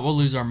 if not, we'll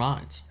lose our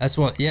minds. That's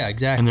what. Yeah,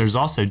 exactly. and there's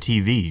also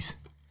TVs.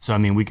 So I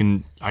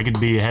mean, I could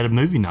be ahead of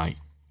movie night.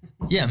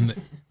 Yeah,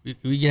 we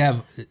could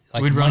have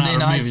like We'd run Monday out of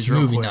nights movies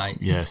real movie quick. night.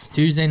 Yes.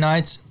 Tuesday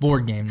nights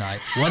board game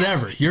night.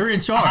 Whatever. You're in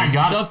charge. I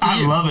got it's it. up to I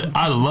you. love it.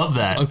 I love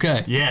that.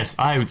 Okay. Yes,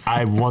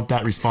 I want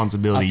that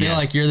responsibility. I feel yes.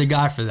 like you're the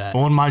guy for that.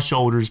 On my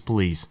shoulders,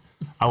 please.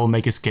 I will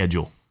make a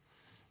schedule.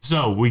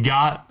 So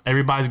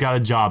everybody's got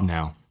a job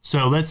now.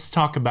 So let's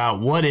talk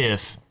about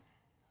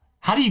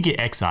how do you get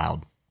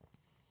exiled?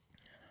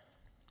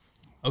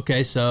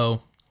 Okay,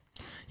 so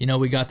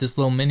we got this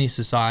little mini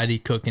society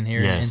cooking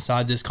here Yes.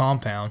 inside this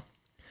compound,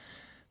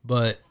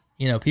 but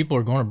people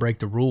are going to break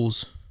the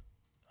rules,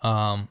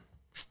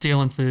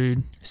 Stealing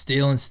food.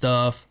 stealing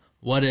stuff.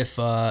 What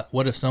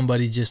if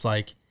somebody's just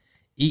like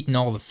eating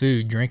all the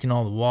food, drinking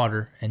all the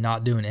water, and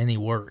not doing any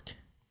work?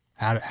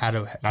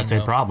 That's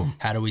a problem.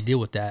 How do we deal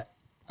with that?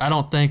 I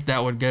don't think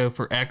that would go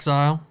for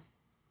exile.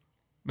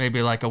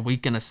 Maybe like a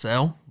week in a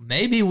cell.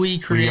 Maybe we We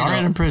create are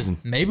in prison.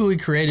 maybe we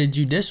create a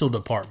judicial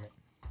department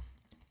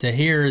to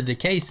hear the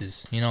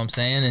cases, you know what I'm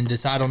saying, and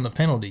decide on the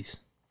penalties.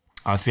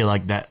 I feel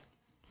like that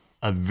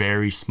a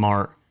very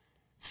smart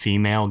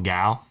female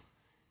gal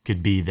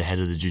could be the head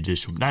of the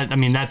judicial.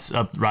 That's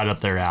right up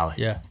their alley.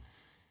 Yeah.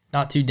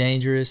 Not too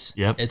dangerous.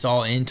 Yep. It's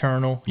all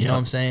internal, you know Yep. what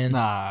I'm saying?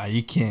 nah,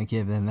 you can't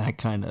give them that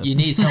kind of. You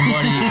need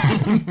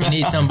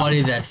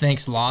somebody that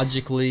thinks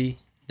logically,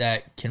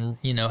 that can,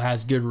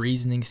 has good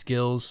reasoning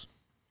skills.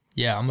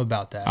 Yeah, I'm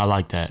about that. I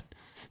like that.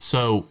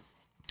 So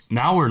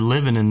now we're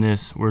living in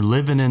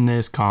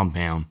this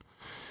compound.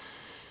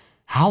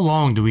 How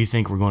long do we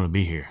think we're going to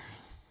be here?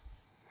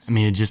 I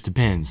mean, it just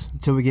depends.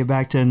 Until we get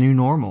back to a new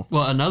normal.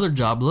 Well, another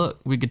job, look,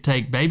 we could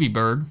take Baby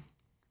Bird,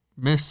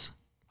 Miss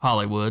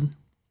Hollywood.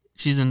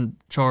 She's in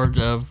charge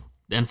of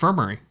the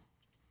infirmary,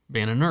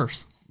 being a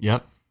nurse.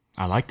 Yep.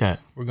 I like that.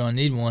 We're going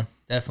to need one,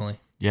 definitely.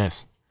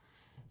 Yes.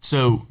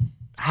 So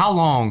how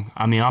long,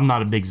 I'm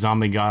not a big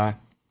zombie guy.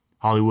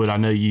 Hollywood, I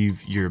know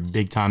you're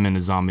big time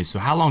into zombies. So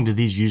how long do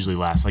these usually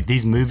last? Like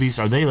these movies,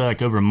 are they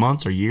like over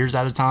months or years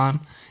at a time?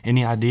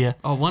 Any idea?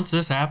 Oh, once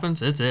this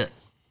happens, it's it.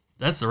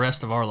 That's the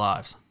rest of our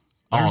lives.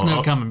 There's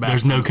no coming back.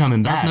 There's no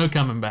coming back. There's no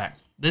coming back.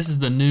 This is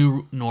the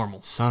new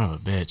normal. Son of a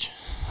bitch.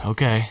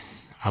 Okay.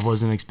 I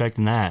wasn't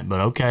expecting that, but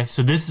okay.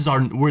 So this is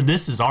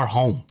our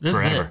home This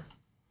is forever.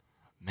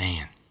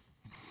 Man.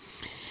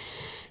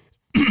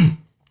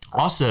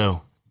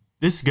 Also,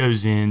 this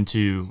goes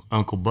into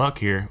Uncle Buck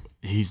here.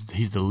 He's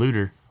the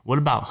looter. What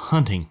about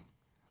hunting?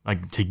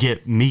 Like to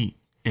get meat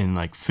and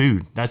like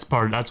food. That's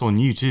on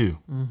you too.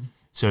 Mm-hmm.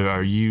 So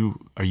are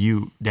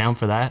you down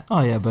for that?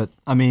 Oh yeah, but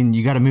I mean,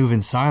 you got to move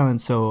in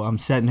silence. So I'm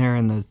sitting here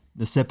in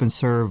the sip and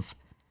serve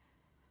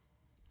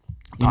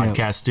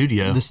Podcast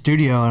studio. the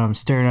studio, and I'm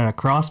staring at a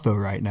crossbow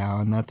right now,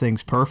 and that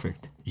thing's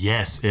perfect.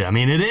 Yes, I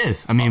mean it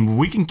is. I mean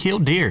we can kill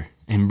deer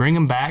and bring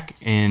them back,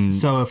 and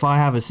So if I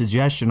have a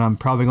suggestion, I'm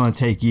probably going to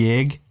take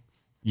Yig.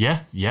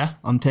 yeah,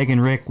 I'm taking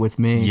Rick with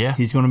me. Yeah.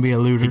 He's going to be a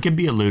looter. he could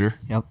be a looter.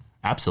 Yep.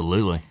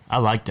 Absolutely, I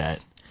like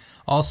that.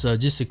 Also,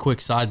 just a quick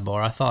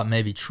sidebar. I thought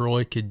maybe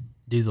Troy could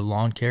do the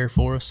lawn care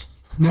for us.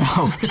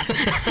 No.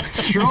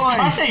 Troy.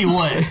 I'll tell you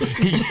what.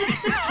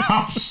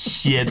 Oh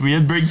shit, we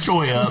had to bring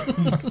Troy up.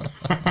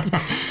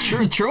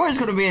 Troy's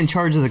going to be in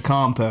charge of the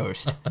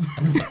compost.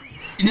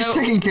 You He's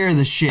taking care of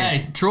the shit.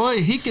 Hey, Troy,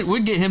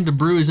 we'd get him to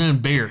brew his own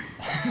beer.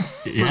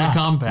 Yeah,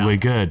 compound. we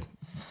good.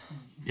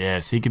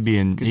 Yes, he could be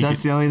in. Because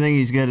that's the only thing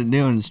he's good at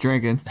doing is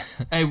drinking.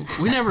 Hey,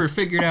 we never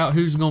figured out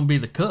who's going to be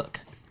the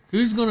cook.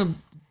 Who's going to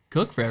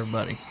cook for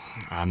everybody?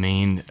 I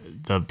mean,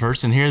 the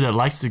person here that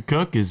likes to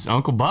cook is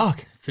Uncle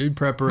Buck. Food But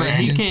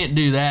preparation. he can't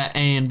do that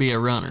and be a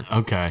runner.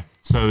 Okay,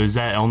 so is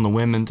that on the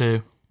women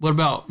too? What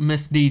about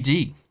Miss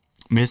DG?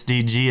 Miss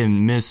DG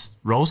and Miss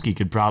Rolski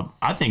could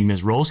I think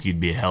Miss Rolski would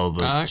be a hell of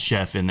a Alright.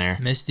 chef in there.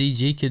 Miss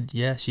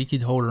DG she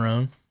could hold her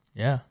own.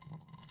 Yeah.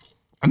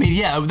 I mean,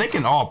 yeah, they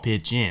can all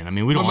pitch in. I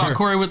mean, we What don't. about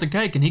Corey with the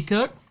cake? Can he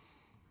cook?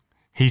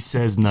 He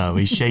says no.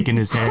 He's shaking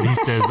his head. He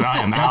says, I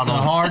am That's out.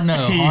 a hard no,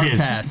 hard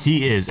pass.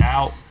 He is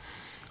out.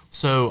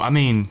 So, I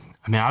mean,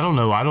 I don't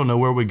know. I don't know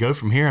where we go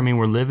from here. I mean,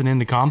 we're living in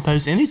the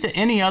compost.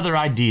 Any other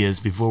ideas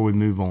before we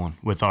move on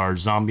with our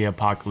zombie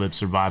apocalypse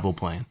survival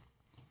plan?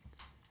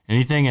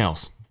 Anything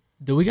else?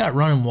 Do we got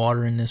running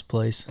water in this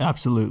place?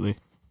 Absolutely.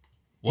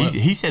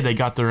 He said they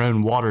got their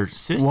own water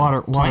system.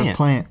 Water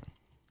plant.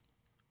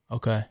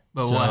 Okay.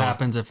 But so what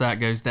happens if that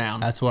goes down?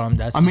 That's what I'm.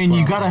 That's. I just mean, what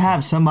you I'm got to thinking.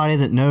 have somebody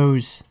that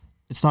knows.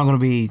 It's not going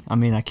to be. I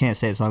mean, I can't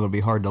say it's not going to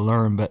be hard to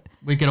learn, but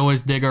We could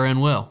always dig our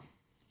own well.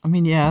 I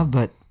mean, yeah,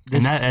 but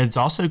And it's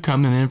also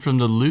coming in from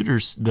the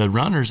looters, the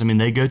runners. I mean,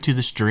 they go to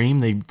the stream,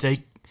 they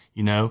take,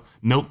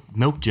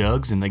 milk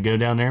jugs, and they go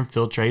down there and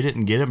filtrate it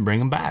and get it and bring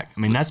them back. I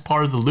mean, that's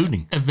part of the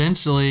looting.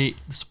 Eventually,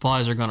 the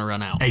supplies are going to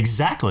run out.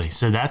 Exactly.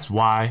 So that's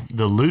why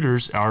the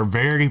looters are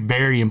very,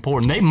 very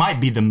important. They might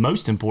be the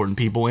most important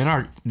people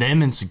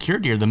them in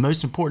security are the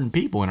most important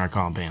people in our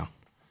compound.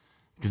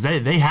 Because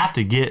they have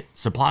to get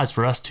supplies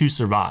for us to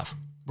survive.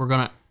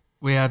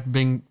 We have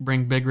to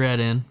bring Big Red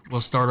in. We'll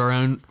start our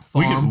own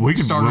farm. We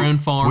could start our own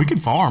farm. We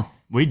could farm.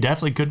 We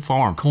definitely could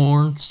farm.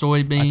 Corn,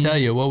 soybeans. I tell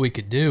you what we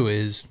could do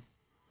is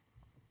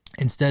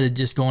instead of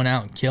just going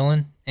out and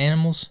killing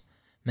animals,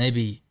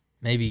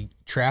 maybe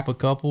trap a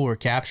couple or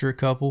capture a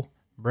couple,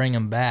 bring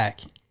them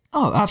back.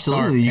 oh,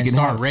 absolutely, you can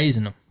start have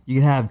raising them. you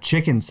can have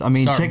chickens. I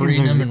mean, Start chickens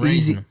breeding are them and an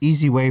raising them.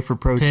 easy way for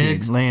protein.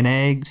 Pigs. Laying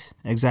eggs,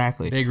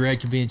 exactly. Big Red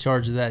could be in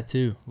charge of that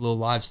too. A little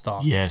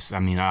livestock. Yes, I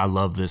mean, I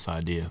love this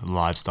idea.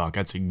 Livestock.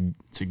 It's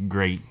a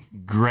great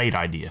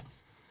idea.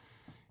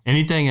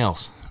 Anything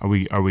else? Are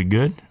we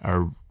good?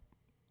 Or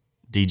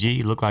DG,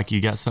 you look like you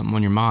got something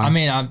on your mind. I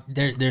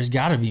mean, there's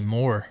got to be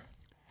more.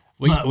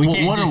 But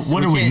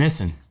what are we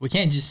missing? We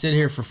can't just sit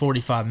here for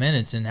 45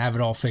 minutes and have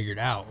it all figured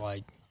out.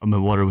 Like, I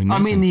mean, what are we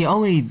missing? I mean,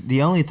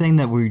 the only thing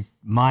that we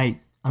might,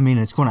 I mean,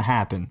 it's going to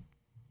happen.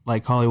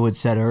 Like Hollywood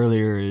said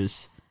earlier,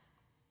 is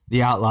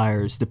the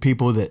outliers, the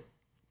people that,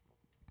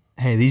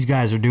 hey, these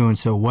guys are doing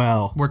so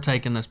well. We're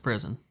taking this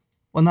prison.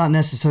 Well, not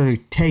necessarily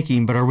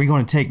taking, but are we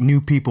going to take new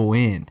people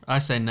in? I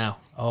say no.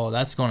 oh,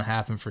 that's going to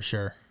happen for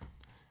sure.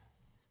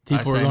 People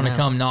I are say going to no.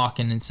 come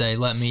knocking and say,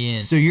 "Let me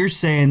in." So you're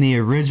saying the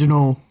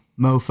original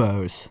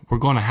mofos? We're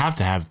going to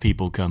have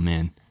people come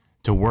in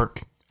to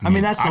work. I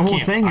mean, that's the whole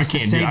thing, is to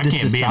save I the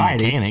can't society.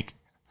 be a mechanic.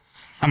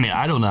 I mean,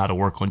 I don't know how to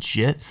work on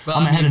shit. But,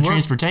 I'm I ahead mean, of we're-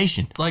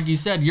 transportation. Like you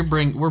said,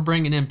 we're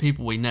bringing in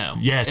people we know.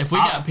 Yes, If we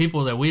got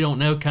people that we don't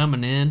know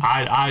coming in,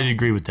 I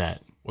agree with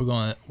that. We're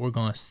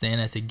gonna stand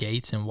at the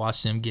gates and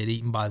watch them get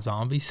eaten by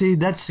zombies. See,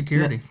 that's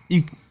Security.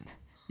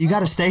 You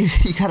got to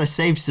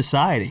save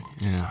society.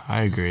 Yeah,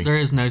 I agree. there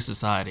is no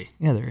society.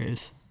 Yeah, there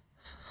is.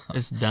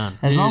 It's done.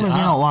 As long Dude, as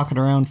they're I- not walking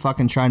around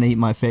fucking trying to eat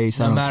my face,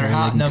 I No don't matter care.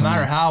 They how can no come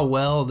matter in. how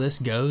well this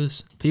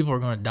goes, people are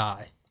gonna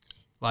die.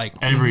 Like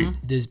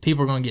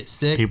people are gonna get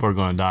sick. People are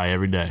going to die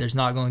every day. There's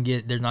not gonna be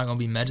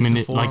I medicine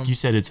mean, for like them. you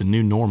said, it's a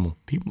new normal.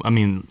 People, I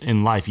mean,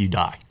 in life you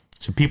die,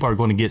 so people are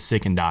going to get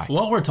sick and die.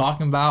 What we're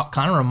talking about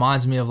kind of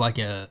reminds me of like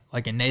a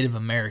Native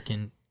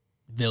American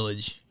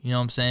village. You know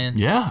what I'm saying?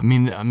 Yeah, I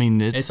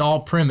mean, It's all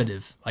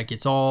primitive. Like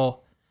it's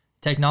all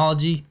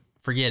technology.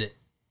 Forget it.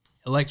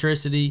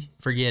 Electricity.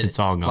 Forget it. It's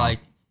all gone. Like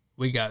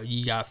you got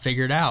to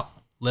figure it out.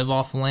 Live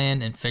off the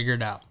land and figure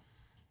it out.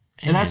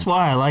 And that's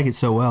why I like it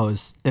so well.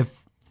 Is at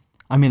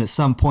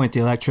some point the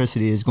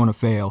electricity is going to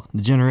fail.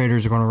 The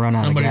generators are going to run out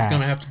of Somebody's gas.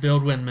 going to have to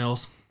build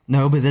windmills.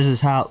 No, but this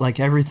is how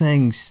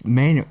everything's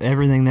manual.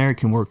 Everything there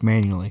can work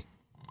manually.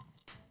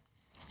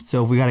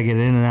 So if we got to get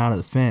in and out of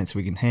the fence,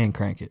 we can hand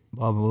crank it.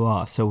 Blah blah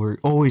blah. So we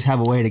always have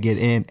a way to get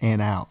in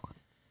and out.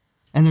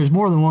 And there's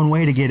more than one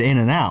way to get in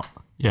and out.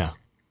 Yeah,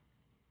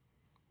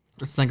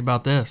 Let's think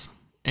about this.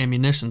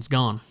 Ammunition's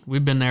gone.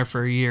 We've been there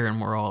for a year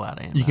and we're all out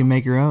of ammo. You can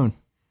make your own.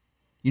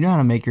 You know how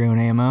to make your own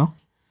ammo.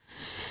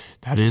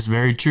 that is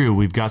very true.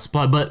 We've got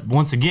supply, but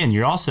once again,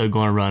 you're also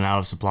going to run out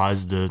of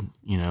supplies to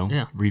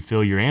Yeah.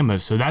 refill your ammo.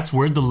 So that's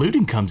where the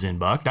looting comes in,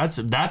 Buck.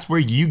 That's where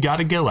you got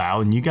to go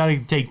out and you got to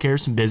take care of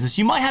some business.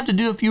 You might have to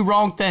do a few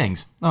wrong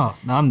things. Oh,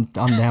 I'm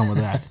down with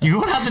that. You're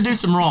going to have to do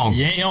some wrong.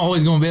 You ain't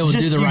always gonna be able to do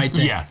Just the you- right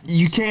thing. Yeah.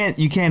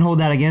 You can't hold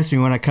that against me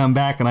when I come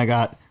back and I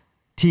got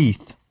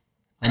teeth,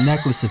 a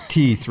necklace of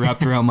teeth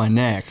wrapped around my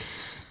neck.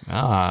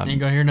 Ain't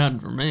gonna hear nothing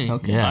from me.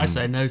 Okay. Yeah. I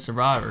say no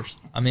survivors.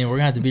 I mean, we're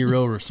gonna have to be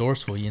real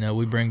resourceful.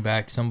 We bring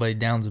back somebody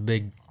downs a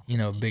big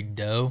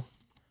doe.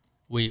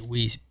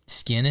 We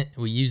skin it.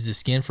 We use the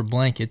skin for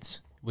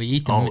blankets. We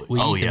eat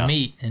the yeah.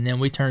 meat, and then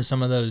we turn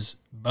some of those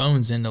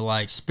bones into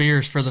like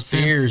Spears for the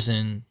spears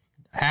and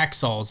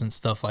hacksaws and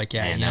stuff like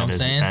that. Man, you know what I'm that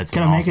is- saying? that's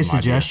Can an I make a awesome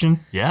idea. suggestion?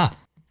 Yeah.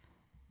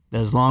 That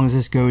as long as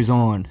this goes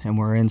on and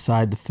we're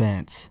inside the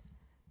fence,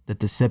 that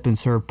the Sip and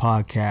Serve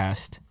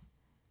podcast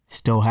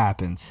still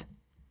happens.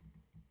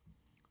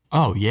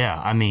 Oh yeah,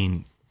 I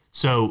mean,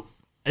 so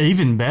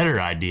even better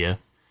idea.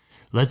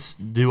 Let's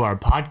do our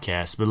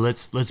podcast, but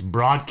let's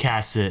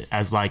broadcast it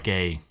as like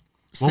a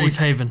Safe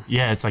haven.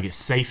 Yeah, it's like a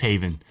safe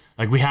haven.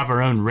 Like we have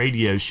our own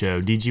radio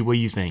show. DG, what do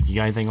you think? You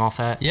got anything off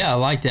that? Yeah, I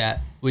like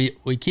that. We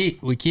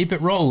keep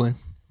it rolling.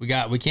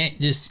 We can't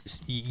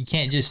just you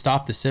can't just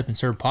stop the Sip and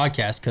Serve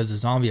podcast because the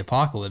zombie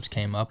apocalypse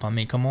came up. I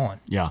mean, come on.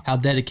 Yeah. How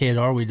dedicated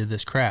are we to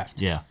this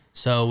craft? Yeah.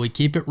 So we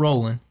keep it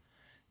rolling,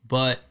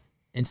 but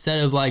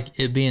instead of like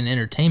it being an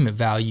entertainment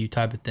value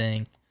type of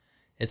thing,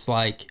 it's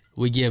like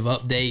we give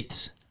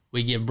updates,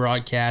 we give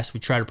broadcasts, we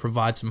try to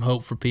provide some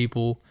hope for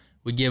people.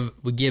 We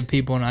give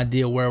people an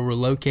idea where we're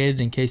located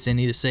in case they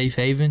need a safe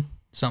haven,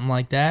 something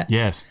like that.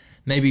 Yes.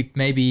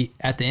 Maybe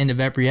at the end of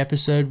every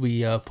episode,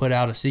 we put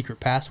out a secret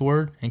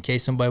password in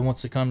case somebody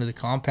wants to come to the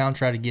compound,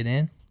 try to get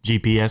in.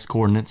 GPS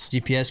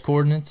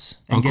coordinates.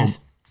 And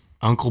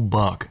Uncle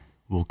Buck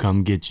will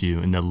come get you,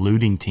 and the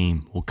looting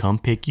team will come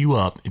pick you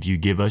up if you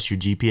give us your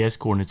GPS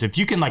coordinates. If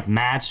you can like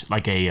match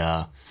like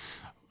a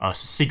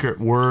secret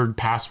word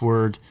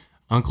password,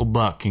 Uncle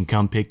Buck can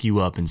come pick you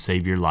up and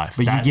save your life.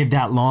 But you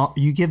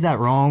give that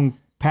wrong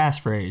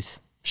passphrase,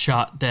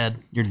 Shot dead.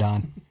 you're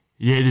done.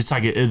 Yeah, it's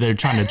like they're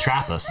trying to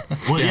trap us.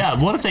 Well,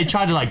 yeah. What if they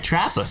try to like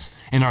trap us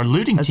and our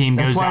looting team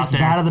That's goes why out it's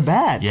there? bad of the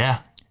bad. Yeah.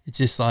 It's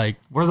just like,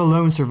 We're the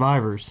lone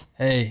survivors.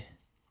 hey,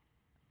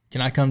 can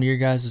I come to your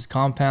guys'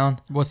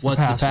 compound? What's the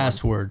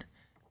password?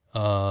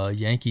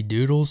 Yankee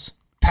Doodles.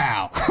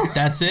 Pow.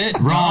 That's it.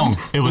 Wrong.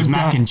 It was We're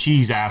mac done. and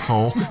cheese,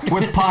 asshole.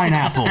 With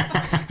pineapple.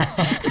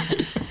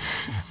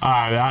 All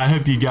right, I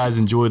hope you guys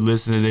enjoyed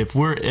listening. If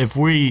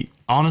we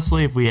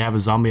have a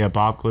zombie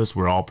apocalypse,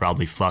 we're all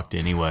probably fucked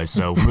anyway.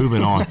 So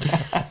moving on.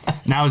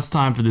 Now it's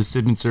time for the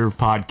Sip and Serve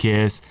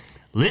podcast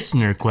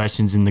listener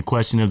questions and the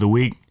question of the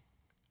week.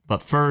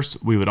 But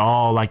first, we would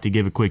all like to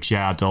give a quick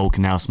shout out to Old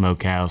Canal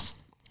Smokehouse.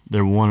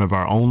 They're one of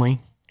our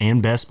only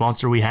and best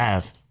sponsor we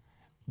have.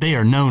 They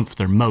are known for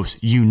their most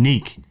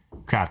unique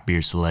craft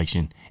beer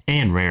selection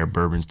and rare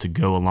bourbons to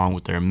go along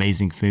with their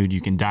amazing food.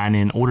 You can dine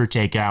in, order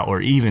takeout, or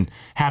even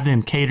have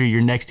them cater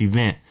your next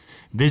event.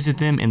 Visit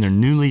them in their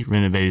newly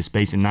renovated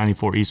space in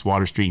 94 East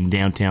Water Street in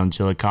downtown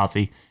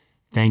Chillicothe.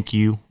 Thank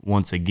you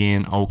once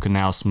again, Old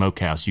Canal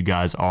Smokehouse. You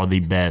guys are the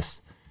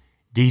best.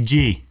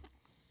 DG,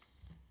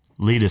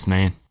 lead us,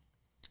 man.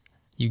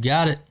 You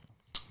got it.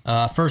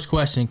 First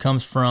question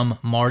comes from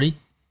Marty.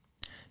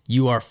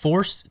 You are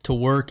forced to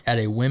work at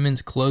a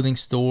women's clothing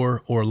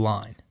store or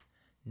line.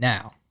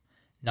 Now,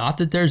 not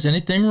that there's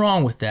anything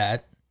wrong with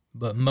that,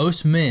 but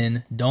most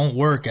men don't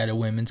work at a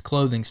women's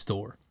clothing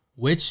store.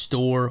 Which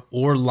store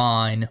or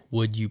line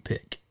would you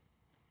pick?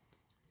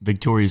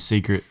 Victoria's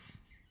Secret.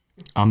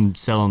 I'm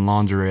selling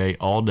lingerie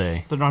all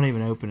day. They're not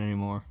even open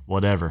anymore.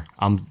 Whatever.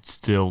 I'm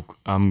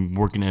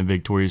working at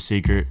Victoria's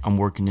Secret. I'm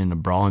working in the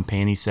bra and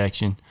panty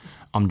section.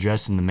 I'm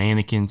dressing the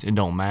mannequins. It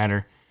don't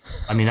matter.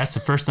 I mean, that's the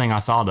first thing I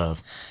thought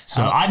of.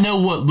 So I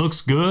know what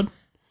looks good.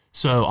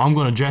 So I'm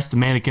going to dress the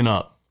mannequin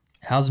up.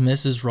 How's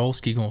Mrs.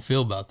 Rolski going to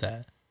feel about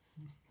that?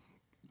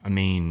 I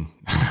mean,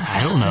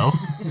 I don't know.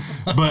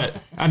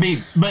 but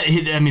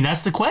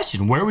that's the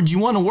question. Where would you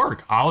want to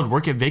work? I would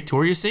work at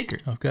Victoria's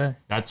Secret. Okay.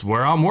 That's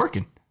where I'm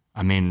working.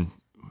 I mean,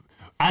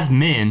 as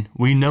men,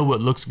 we know what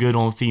looks good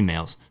on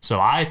females. So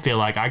I feel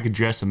like I could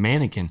dress a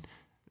mannequin.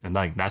 And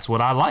like, that's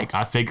what I like.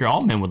 I figure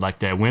all men would like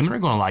that. Women are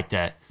going to like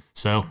that.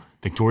 So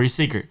Victoria's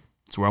Secret.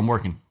 That's where I'm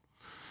working.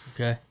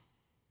 Okay.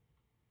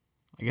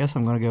 I guess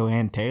I'm going to go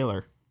Ann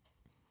Taylor.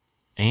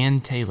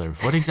 Ann Taylor.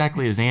 What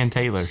exactly is Ann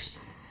Taylor?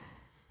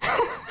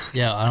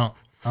 Yeah, I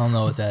don't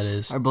know what that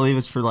is. I believe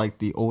it's for like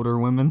the older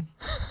women.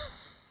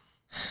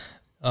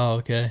 Oh,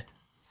 okay.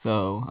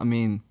 So, I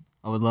mean,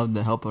 I would love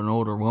to help an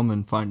older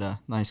woman find a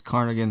nice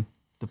cardigan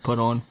to put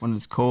on when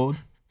it's cold.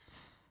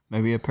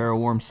 Maybe a pair of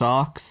warm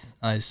socks.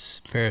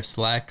 Nice pair of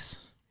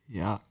slacks.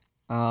 Yeah.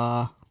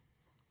 And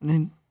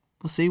then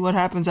we'll see what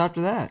happens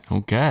after that.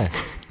 Okay.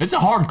 It's a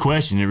hard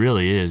question. It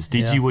really is.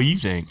 DG, Yeah. what do you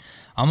think?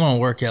 I'm gonna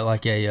work at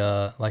like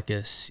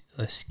a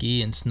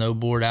ski and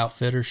snowboard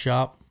outfitter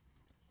shop,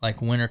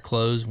 like winter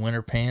clothes,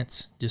 winter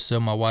pants, just so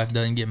my wife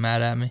doesn't get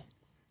mad at me.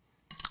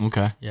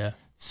 Okay. Yeah.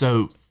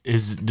 So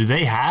do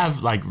they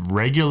have like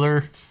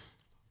regular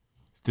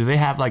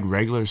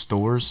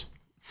stores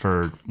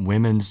for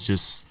women's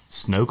just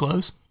snow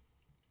clothes?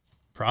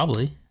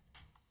 Probably.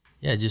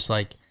 Yeah, just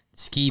like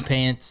ski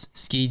pants,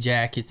 ski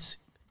jackets,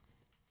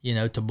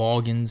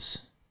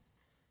 toboggans,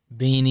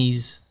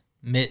 beanies,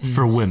 mittens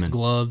For women.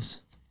 gloves.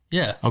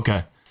 Yeah.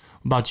 Okay.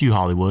 What about you,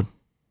 Hollywood?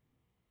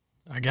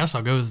 I guess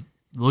I'll go with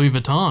Louis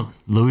Vuitton.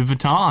 Louis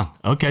Vuitton.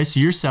 Okay, so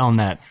you're selling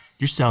that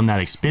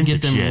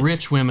expensive Get them shit.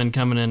 rich women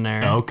coming in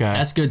there. Okay.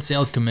 That's good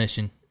sales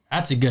commission.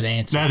 That's a good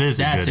answer. That's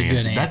a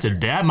good answer.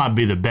 That might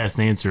be the best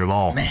answer of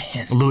all.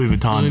 Man. Louis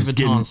Vuitton Louis just Vuitton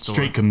getting store.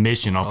 straight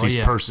commission off Oh, these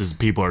yeah. purses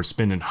people are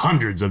spending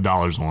hundreds of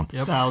dollars on.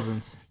 Yep.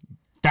 Thousands.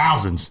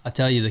 Thousands. I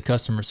tell you, the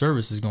customer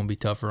service is going to be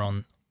tougher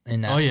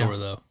in that Oh, yeah. store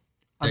though.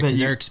 I bet Because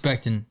you- they're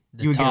expecting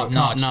the you would get top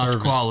notch Top-notch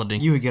service. quality.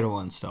 You would get a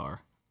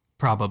 1-star.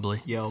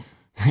 Probably. Yelp.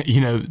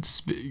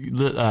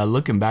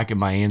 Looking back at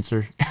my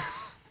answer,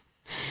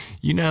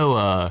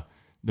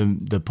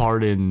 the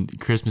part in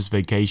Christmas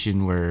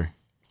Vacation where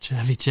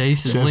Chevy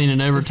Chase is leaning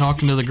over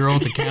talking to the girl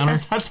at the counter.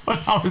 Yes, that's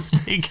what I was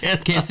thinking.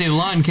 Can't see the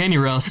line, can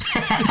you, Russ?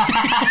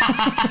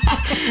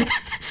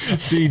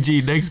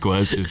 DG, next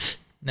question.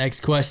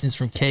 Next question's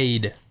from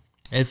Cade.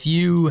 If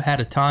you had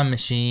a time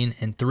machine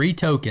and 3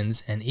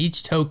 tokens, and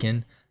each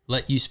token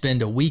let you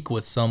spend a week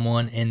with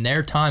someone in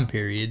their time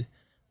period,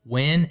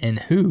 when and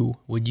who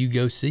would you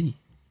go see?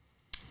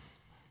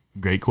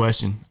 Great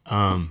question.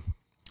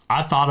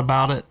 I thought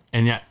about it,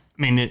 and yeah,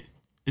 I mean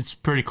it's a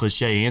pretty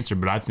cliche answer,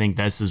 but I think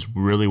this is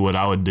really what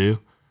I would do.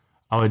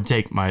 I would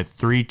take my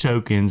 3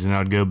 tokens and I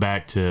would go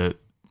back to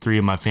 3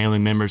 of my family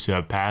members who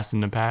have passed in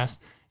the past,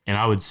 and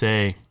I would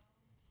say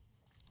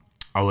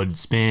I would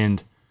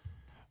spend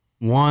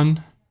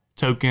 1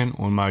 token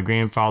on my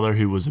grandfather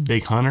who was a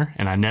big hunter,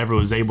 and I never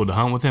was able to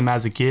hunt with him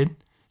as a kid.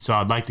 So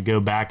I'd like to go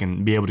back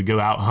and be able to go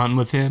out hunting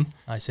with him.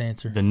 Nice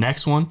answer. The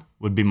next one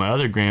would be my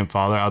other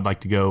grandfather. I'd like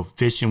to go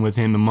fishing with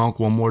him and my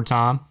uncle one more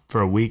time for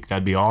a week.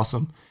 That'd be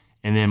awesome.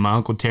 And then my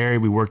Uncle Terry,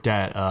 we worked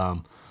at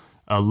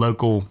a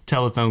local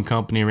telephone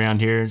company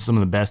around here. Some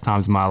of the best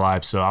times of my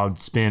life. So I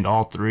would spend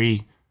all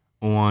 3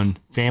 on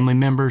family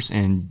members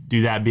and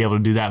be able to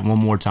do that one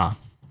more time.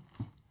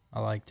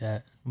 I like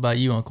that. What about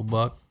you, Uncle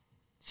Buck?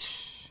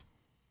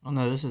 Oh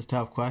no, this is a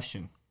tough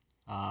question.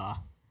 I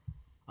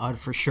would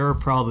for sure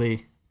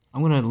probably.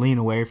 I'm gonna lean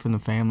away from the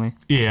family.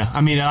 Yeah, I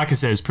mean, like I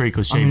said, it's pretty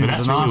cliche, but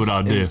that's really what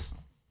I'll do.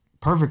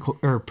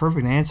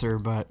 Perfect answer,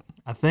 but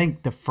I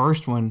think the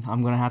first one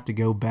I'm gonna have to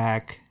go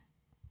back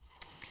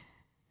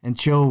and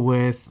chill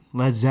with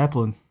Led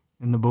Zeppelin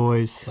and the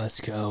boys. Let's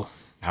go.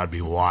 That'd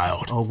be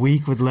wild. A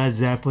week with Led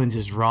Zeppelin,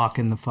 just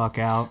rocking the fuck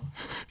out.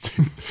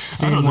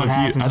 I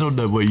don't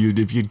know what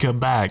if you'd come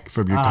back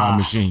from your time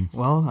machine.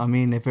 Well, I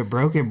mean, if it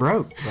broke, it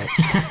broke.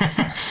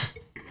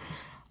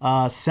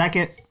 But.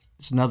 Second,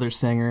 there's another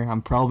singer.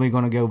 I'm probably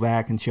going to go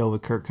back and chill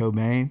with Kurt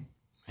Cobain.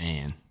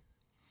 Man.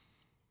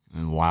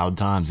 And wild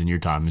times in your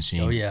time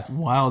machine. Oh, yeah.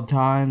 Wild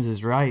times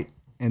is right.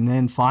 And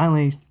then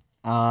finally,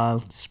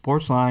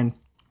 Sportsline.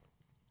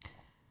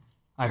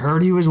 I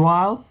heard he was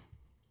wild.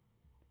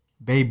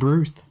 Babe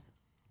Ruth.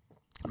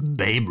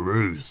 Babe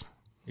Ruth.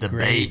 The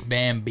great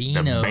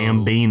Bambino. The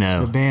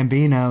Bambino. The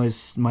Bambino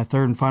is my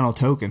third and final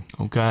token.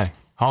 Okay.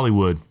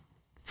 Hollywood.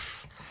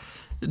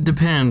 It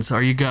depends.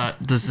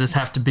 Does this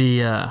have to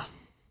be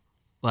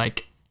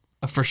like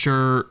a for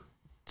sure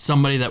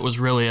somebody that was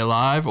really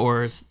alive,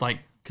 or it's like,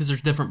 because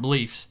there's different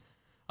beliefs.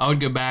 I would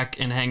go back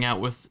and hang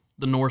out with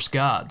the Norse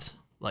gods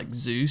like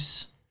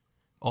Zeus,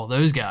 all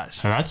those guys.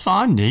 So that's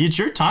fine. It's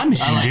your time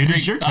machine, dude.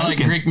 It's your I like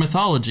tokens. Greek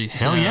mythology.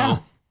 So Hell yeah.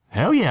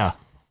 Hell yeah.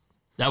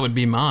 that would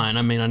be mine.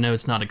 I mean, I know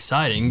it's not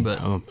exciting,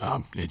 but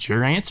It's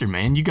your answer,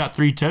 man. You got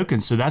 3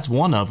 tokens, so that's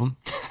one of them.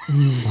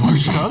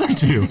 Where's the other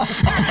 2?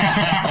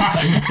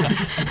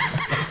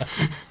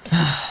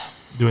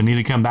 Do I need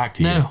to come back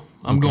to you? no,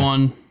 I'm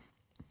going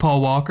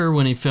Paul Walker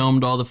when he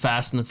filmed all the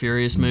Fast and the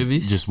Furious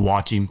movies. Just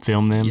watch him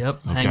film them?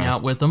 Yep, Okay. hang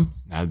out with him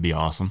That'd be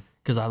awesome.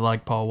 because I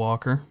like Paul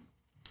Walker.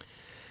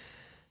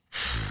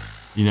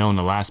 You know, in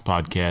the last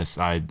podcast,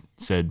 I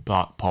said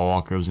Paul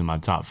Walker was in my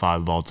top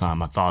 5 of all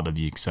time. I thought of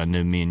you because I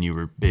knew me and you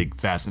were big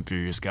Fast and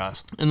Furious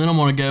guys. And then I'm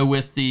going to go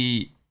with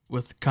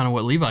kind of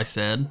what Levi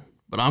said,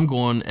 but I'm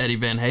going Eddie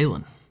Van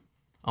Halen.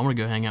 I'm going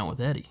to go hang out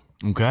with Eddie.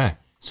 Okay.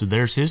 So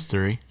there's his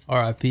 3.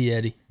 R.I.P.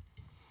 Eddie.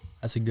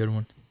 That's a good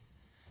one.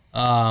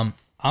 I'm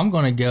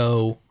going to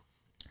go,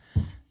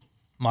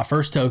 my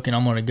first token,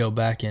 I'm going to go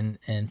back and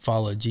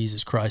follow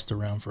Jesus Christ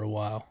around for a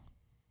while.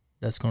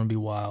 That's going to be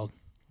wild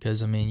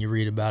because, I mean, you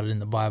read about it in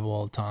the Bible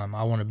all the time.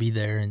 I want to be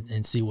there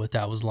and see what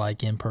that was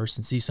like in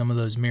person, see some of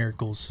those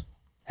miracles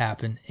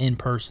happen in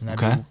person.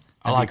 I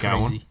like that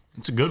one.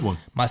 It's a good one.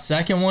 My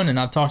second one, and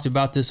I've talked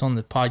about this on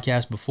the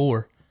podcast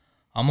before,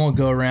 I'm going to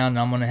go around and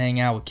I'm going to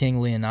hang out with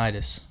King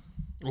Leonidas.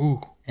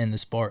 Ooh. And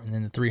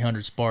the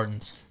 300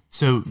 Spartans.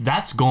 So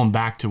that's going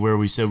back to where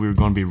we said we were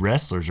going to be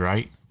wrestlers,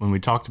 right? When we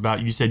talked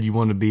about, you said you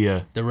wanted to be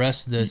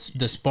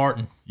the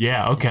Spartan.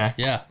 Yeah, okay.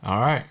 Yeah. All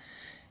right.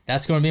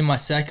 That's going to be my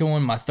second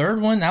one. My third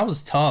one, that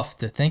was tough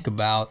to think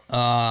about.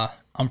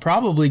 I'm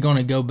probably going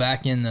to go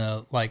back in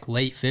the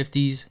late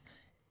 50s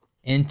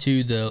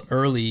into the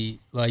early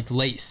late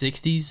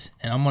 60s,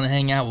 and I'm going to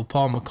hang out with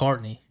Paul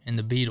McCartney and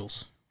the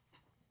Beatles.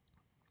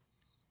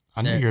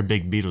 I know you're a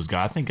big Beatles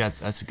guy. I think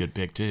that's a good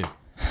pick too.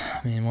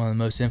 I mean, one of the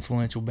most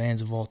influential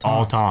bands of all time.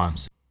 All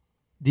times.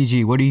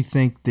 DG, what do you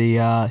think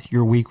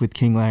your week with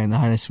King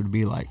Leonidas would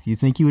be like? Do you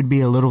think you would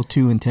be a little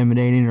too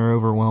intimidating or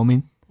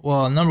overwhelming?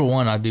 Well, number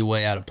one, I'd be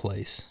way out of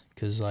place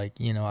because,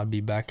 I'd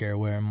be back there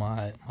wearing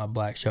my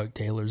black Chuck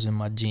Taylors and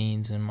my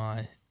jeans and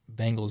my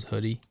Bengals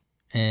hoodie,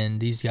 and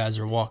these guys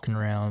are walking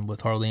around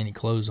with hardly any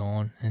clothes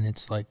on, and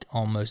it's like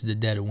almost the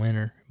dead of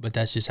winter, but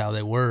that's just how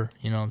they were,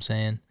 you know what I'm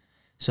saying?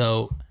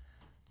 So,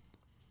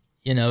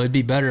 it'd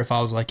be better if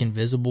I was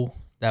invisible.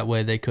 That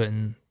way they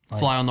couldn't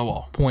Fly on the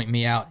wall. Point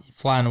me out.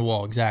 Fly on the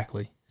wall,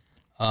 exactly.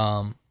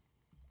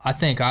 I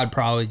think I'd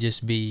probably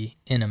just be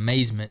in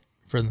amazement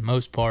for the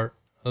most part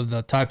of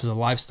the types of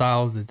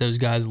lifestyles that those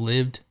guys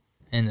lived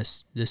and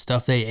the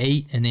stuff they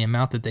ate and the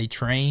amount that they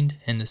trained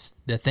and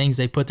the things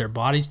they put their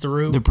bodies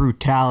through. The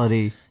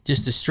brutality.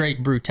 Just the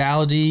straight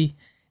brutality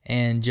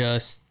and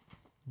just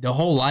the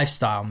whole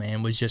lifestyle,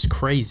 man, was just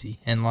crazy.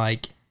 And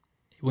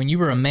when you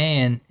were a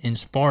man in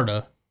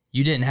Sparta,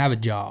 you didn't have a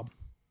job.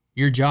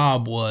 Your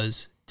job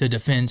was to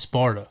defend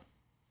Sparta.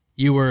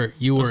 You were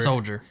A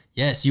soldier.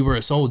 Yes, you were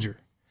a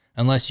soldier,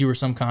 unless you were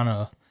some kind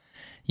of,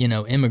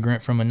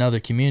 immigrant from another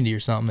community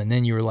or something, and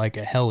then you were like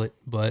a helot.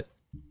 But,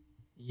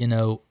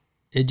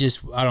 it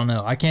just, I don't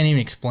know. I can't even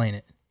explain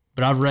it.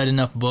 But I've read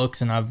enough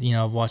books and I've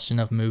watched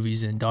enough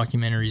movies and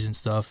documentaries and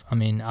stuff. I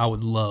mean, I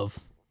would love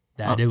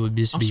that. It would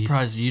just I'm be,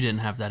 surprised you didn't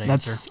have that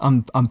answer.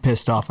 I'm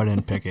pissed off I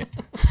didn't pick it.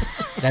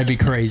 that'd be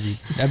crazy.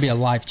 That'd be a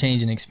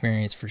life-changing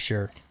experience for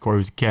sure. Corey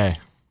with a K.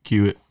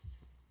 Cue it.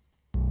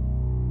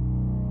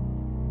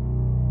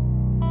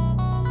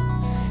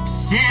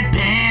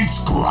 Sipping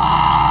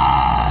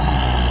Squad.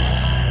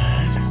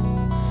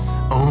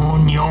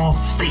 On your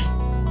feet.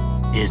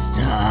 It's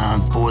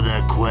time for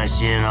the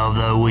question of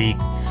the week.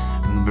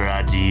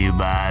 Brought to you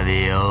by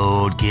the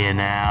Old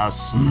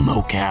Kenhouse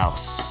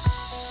Smokehouse.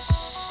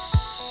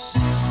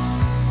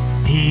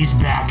 He's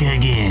back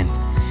again,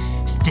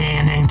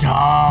 standing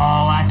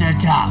tall at the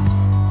top.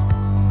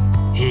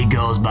 He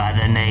goes by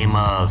the name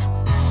of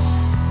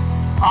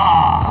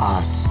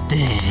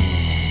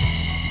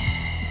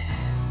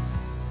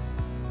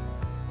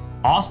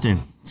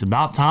Austin, it's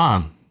about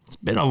time. It's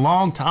been a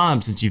long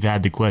time since you've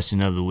had the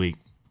question of the week.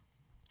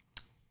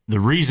 The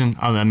reason,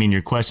 I mean,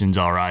 your question's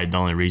all right. The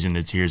only reason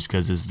it's here is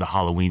because this is the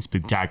Halloween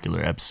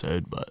Spectacular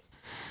episode. But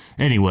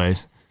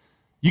anyways,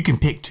 you can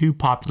pick 2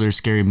 popular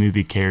scary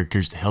movie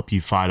characters to help you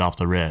fight off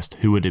the rest.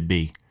 Who would it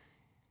be?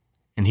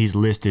 And he's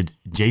listed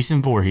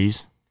Jason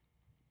Voorhees,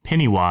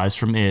 Pennywise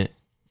from It,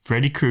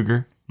 Freddy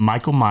Krueger,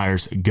 Michael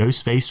Myers,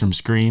 Ghostface from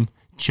Scream,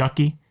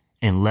 Chucky,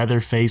 and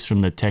Leatherface from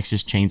the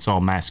Texas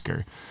Chainsaw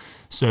Massacre.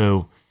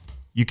 So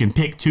you can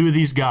pick 2 of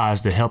these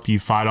guys to help you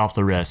fight off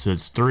the rest. So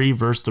it's 3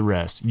 versus the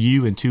rest.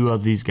 You and 2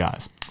 of these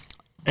guys.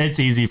 It's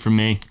easy for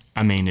me.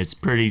 I mean, it's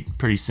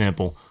pretty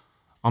simple.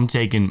 I'm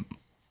taking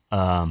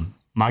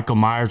Michael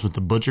Myers with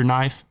the butcher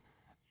knife,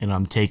 and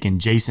I'm taking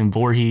Jason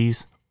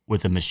Voorhees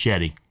with a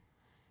machete.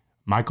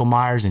 Michael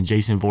Myers and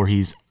Jason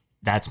Voorhees,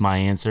 that's my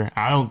answer.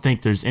 I don't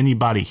think there's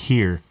anybody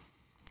here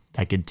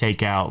that could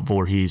take out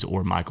Voorhees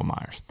or Michael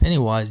Myers.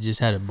 Pennywise just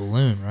had a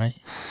balloon, right?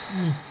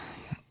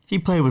 He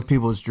played with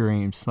people's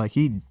dreams.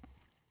 It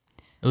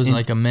was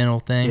like a mental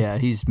thing. Yeah,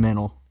 he's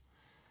mental.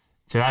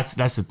 So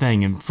that's the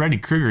thing. And Freddy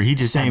Krueger, he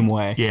just Same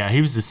way. Yeah, he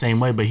was the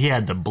same way, but he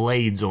had the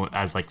blades on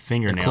as like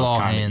fingernails. claw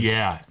kind of. hands.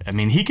 Yeah, I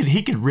mean he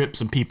could rip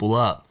some people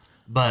up.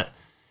 But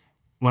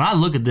when I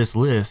look at this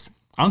list,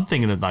 I'm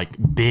thinking of like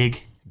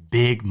big,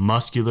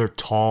 muscular,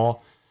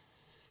 tall,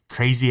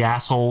 crazy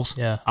assholes.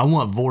 Yeah. I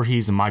want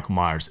Voorhees and Michael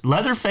Myers.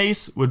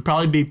 Leatherface would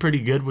probably be pretty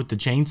good with the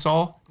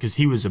chainsaw because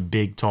he was a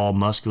big, tall,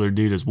 muscular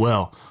dude as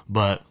well.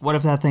 But What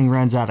if that thing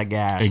runs out of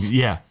gas?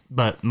 yeah,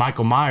 but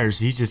Michael Myers,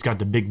 he's just got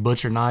the big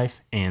butcher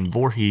knife, and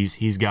Voorhees,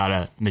 he's got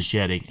a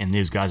machete, and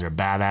these guys are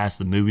badass.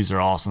 The movies are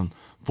awesome.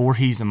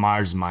 Voorhees and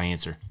Myers is my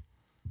answer.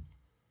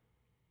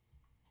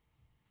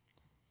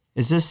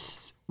 Is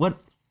this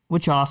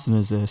which Austin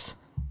is this?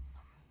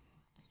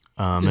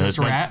 Is this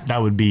Rat?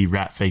 That would be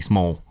Rat Face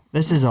Mole.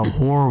 This is a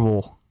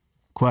horrible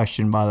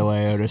question, by the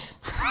way, Otis.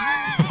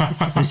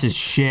 This is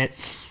shit.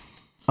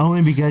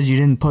 Only because you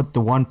didn't put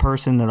the one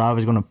person that I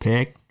was going to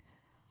pick.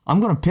 I'm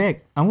going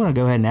to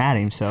go ahead and add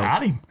him. So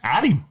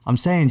Add him. I'm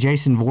saying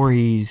Jason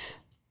Voorhees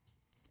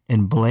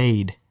and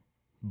Blade.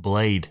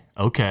 Blade.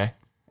 Okay.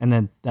 And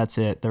then that's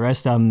it. The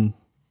rest of them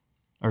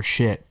are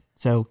shit.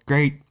 So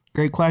great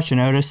question,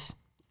 Otis.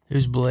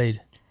 Who's Blade?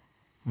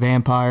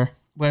 Vampire.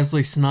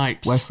 Wesley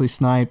Snipes. Wesley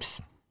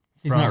Snipes.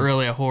 He's not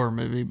really a horror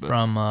movie, but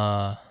From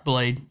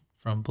Blade.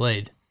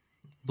 Blade.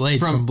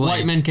 From Blade.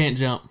 White Men Can't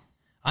Jump.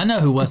 I know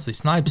who Wesley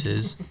Snipes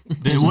is.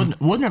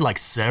 Wasn't there like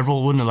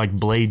several? Wasn't there like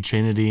Blade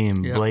Trinity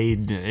and Yep.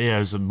 Blade? Yeah,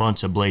 there's a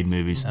bunch of Blade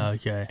movies.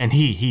 Okay. And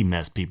he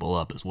messed people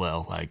up as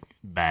well, like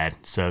bad.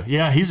 So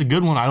yeah, he's a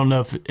good one. I don't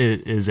know if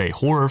it is a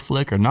horror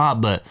flick or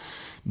not, but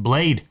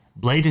Blade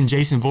and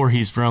Jason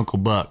Voorhees for Uncle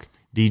Buck.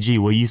 DG,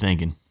 what are you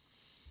thinking?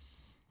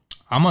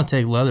 I'm gonna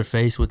take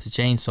Leatherface with the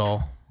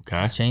chainsaw.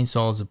 Okay.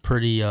 Chainsaw is a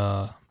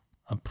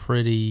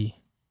pretty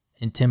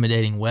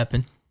intimidating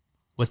weapon.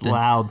 It's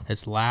loud.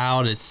 It's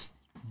loud. It's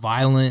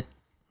violent.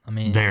 I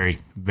mean, Very,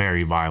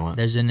 very violent.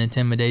 there's an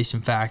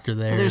intimidation factor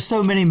there. There's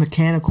so many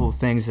mechanical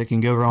things that can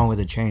go wrong with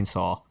a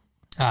chainsaw.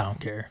 I don't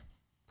care.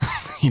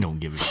 He don't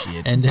give a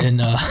shit. And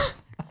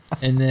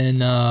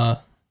then, I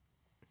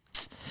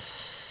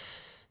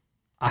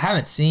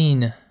haven't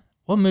seen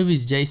what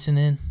movie's Jason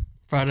in.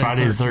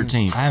 Friday the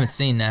 13th. I haven't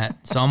seen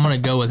that, so I'm gonna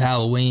go with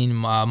Halloween,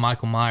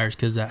 Michael Myers,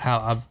 because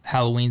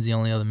Halloween's the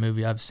only other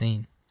movie I've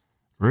seen.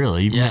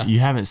 Really? Yeah. You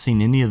haven't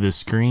seen any of the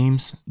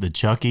Screams, the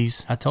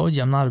Chuckies? I told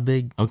you I'm not a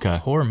big Okay.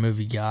 horror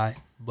movie guy,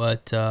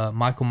 but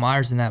Michael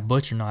Myers and that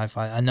butcher knife,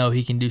 I know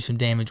he can do some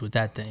damage with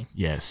that thing.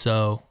 Yes.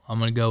 So I'm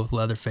gonna go with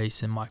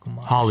Leatherface and Michael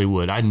Myers.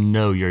 Hollywood. I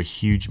know you're a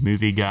huge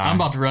movie guy. I'm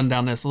about to run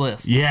down this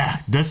list. Yeah,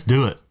 let's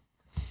do it.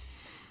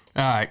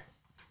 All right.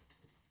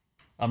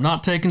 I'm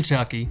not taking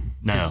Chucky.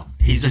 No, 'cause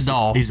he's a just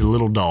doll. He's a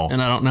little doll.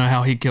 And I don't know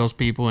how he kills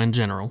people in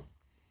general.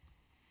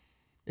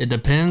 It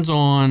depends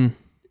on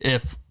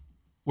if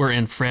we're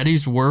in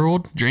Freddy's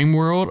world, dream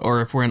world,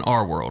 or if we're in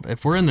our world.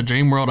 If we're in the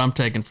dream world, I'm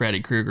taking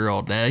Freddy Krueger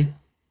all day.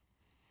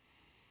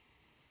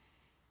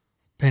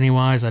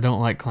 Pennywise, I don't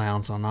like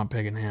clowns, so I'm not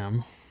picking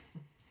him.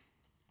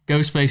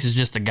 Ghostface is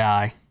just a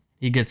guy.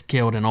 He gets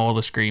killed in all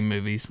the Scream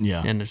movies.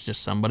 Yeah. And there's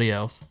just somebody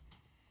else.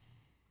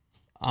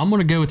 I'm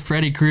going to go with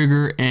Freddy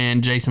Krueger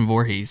and Jason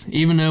Voorhees.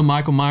 Even though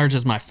Michael Myers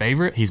is my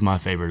favorite, He's my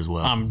favorite as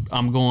well.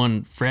 I'm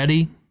going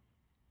Freddy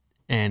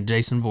and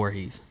Jason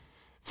Voorhees.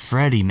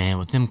 Freddy, man,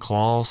 with them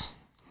claws,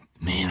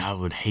 man, I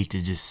would hate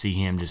to just see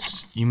him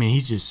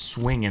he's just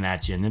swinging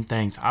at you and them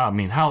things. I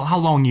mean, how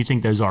long do you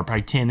think those are?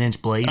 Probably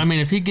 10-inch blades? I mean,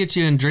 if he gets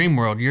you in Dream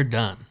World, you're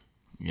done.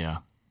 Yeah.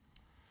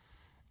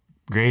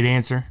 Great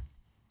answer.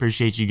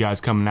 Appreciate you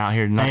guys coming out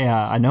here tonight. Hey,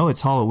 I know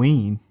it's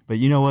Halloween, but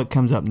you know what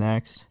comes up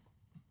next?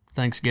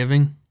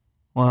 Thanksgiving.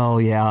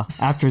 Well, yeah,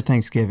 after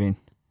Thanksgiving.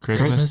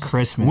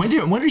 Christmas.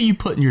 When are you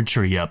putting your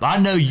tree up? I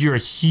know you're a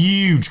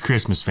huge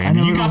Christmas fan.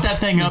 You got that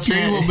thing up The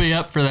tree yet? will be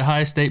up for the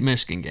Ohio State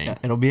Michigan game.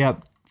 It'll be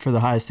up for the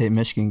Ohio State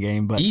Michigan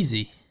game, but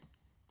Easy.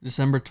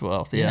 December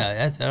 12th. Yeah,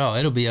 that's all.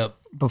 It'll be up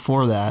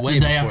before that. way The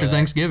day before after that.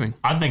 Thanksgiving.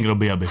 I think it'll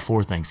be up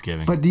before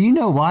Thanksgiving. But do you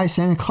know why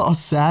Santa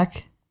Claus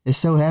sack is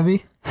so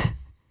heavy?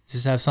 Does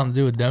this have something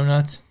to do with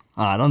donuts?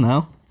 I don't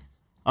know.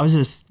 I was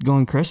just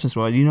going Christmas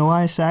wise. Do you know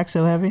why his sack's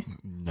so heavy?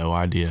 No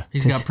idea.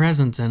 He's got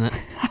presents in it.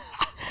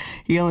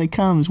 He only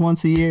comes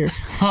once a year.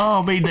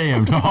 Oh, be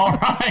damned. All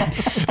right.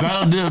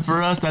 That'll do it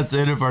for us. That's the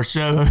end of our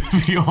show.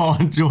 If you all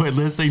enjoyed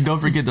listening, don't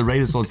forget to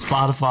rate us on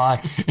Spotify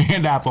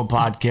and Apple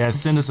Podcasts.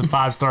 Send us a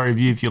 5-star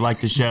review if you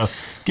like the show.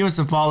 Give us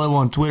a follow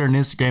on Twitter and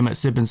Instagram at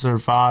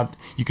SipandServe5.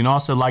 You can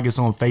also like us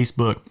on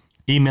Facebook.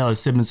 Email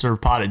us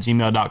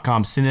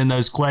sipandservepod@gmail.com. Send in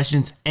those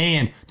questions.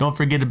 And don't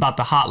forget about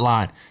the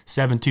hotline,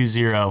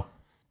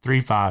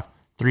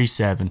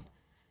 720-3537.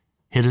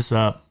 Hit us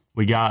up.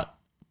 We got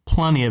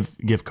plenty of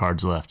gift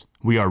cards left.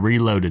 We are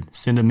reloaded.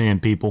 Send them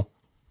in, people.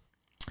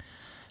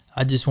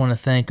 I just want to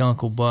thank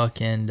Uncle Buck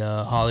and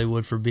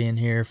Hollywood for being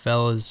here.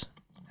 Fellas,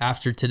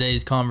 after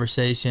today's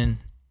conversation,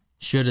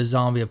 should a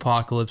zombie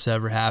apocalypse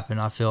ever happen,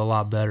 I feel a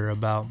lot better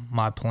about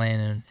my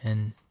plan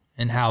and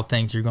how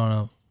things are going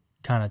to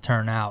kind of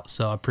turn out.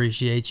 So I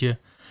appreciate you.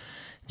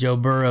 Joe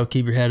Burrow,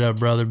 keep your head up,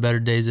 brother. Better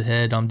days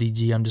ahead. I'm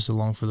DG. I'm just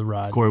along for the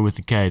ride. Corey with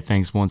the K,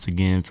 thanks once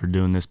again for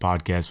doing this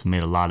podcast. We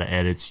made a lot of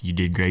edits. You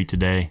did great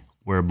today.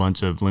 We're a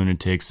bunch of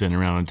lunatics sitting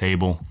around a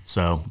table.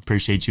 So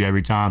appreciate you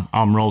every time.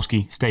 I'm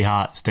Rolski. Stay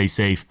hot, stay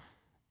safe,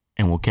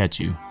 and we'll catch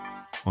you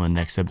on the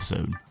next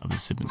episode of the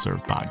Sip and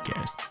Serve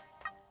podcast.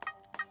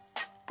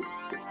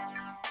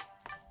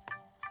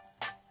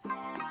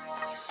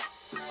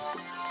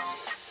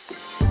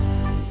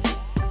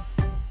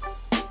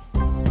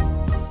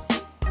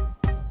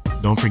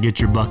 Don't forget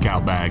your buck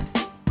out bag.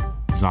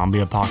 Zombie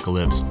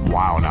apocalypse,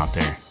 wild out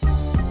there.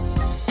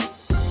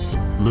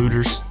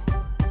 Looters,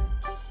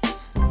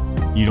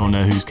 you don't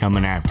know who's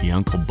coming after you.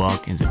 Uncle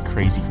Buck is a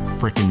crazy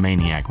freaking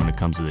maniac when it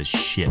comes to this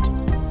shit.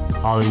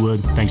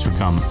 Hollywood, thanks for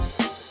coming.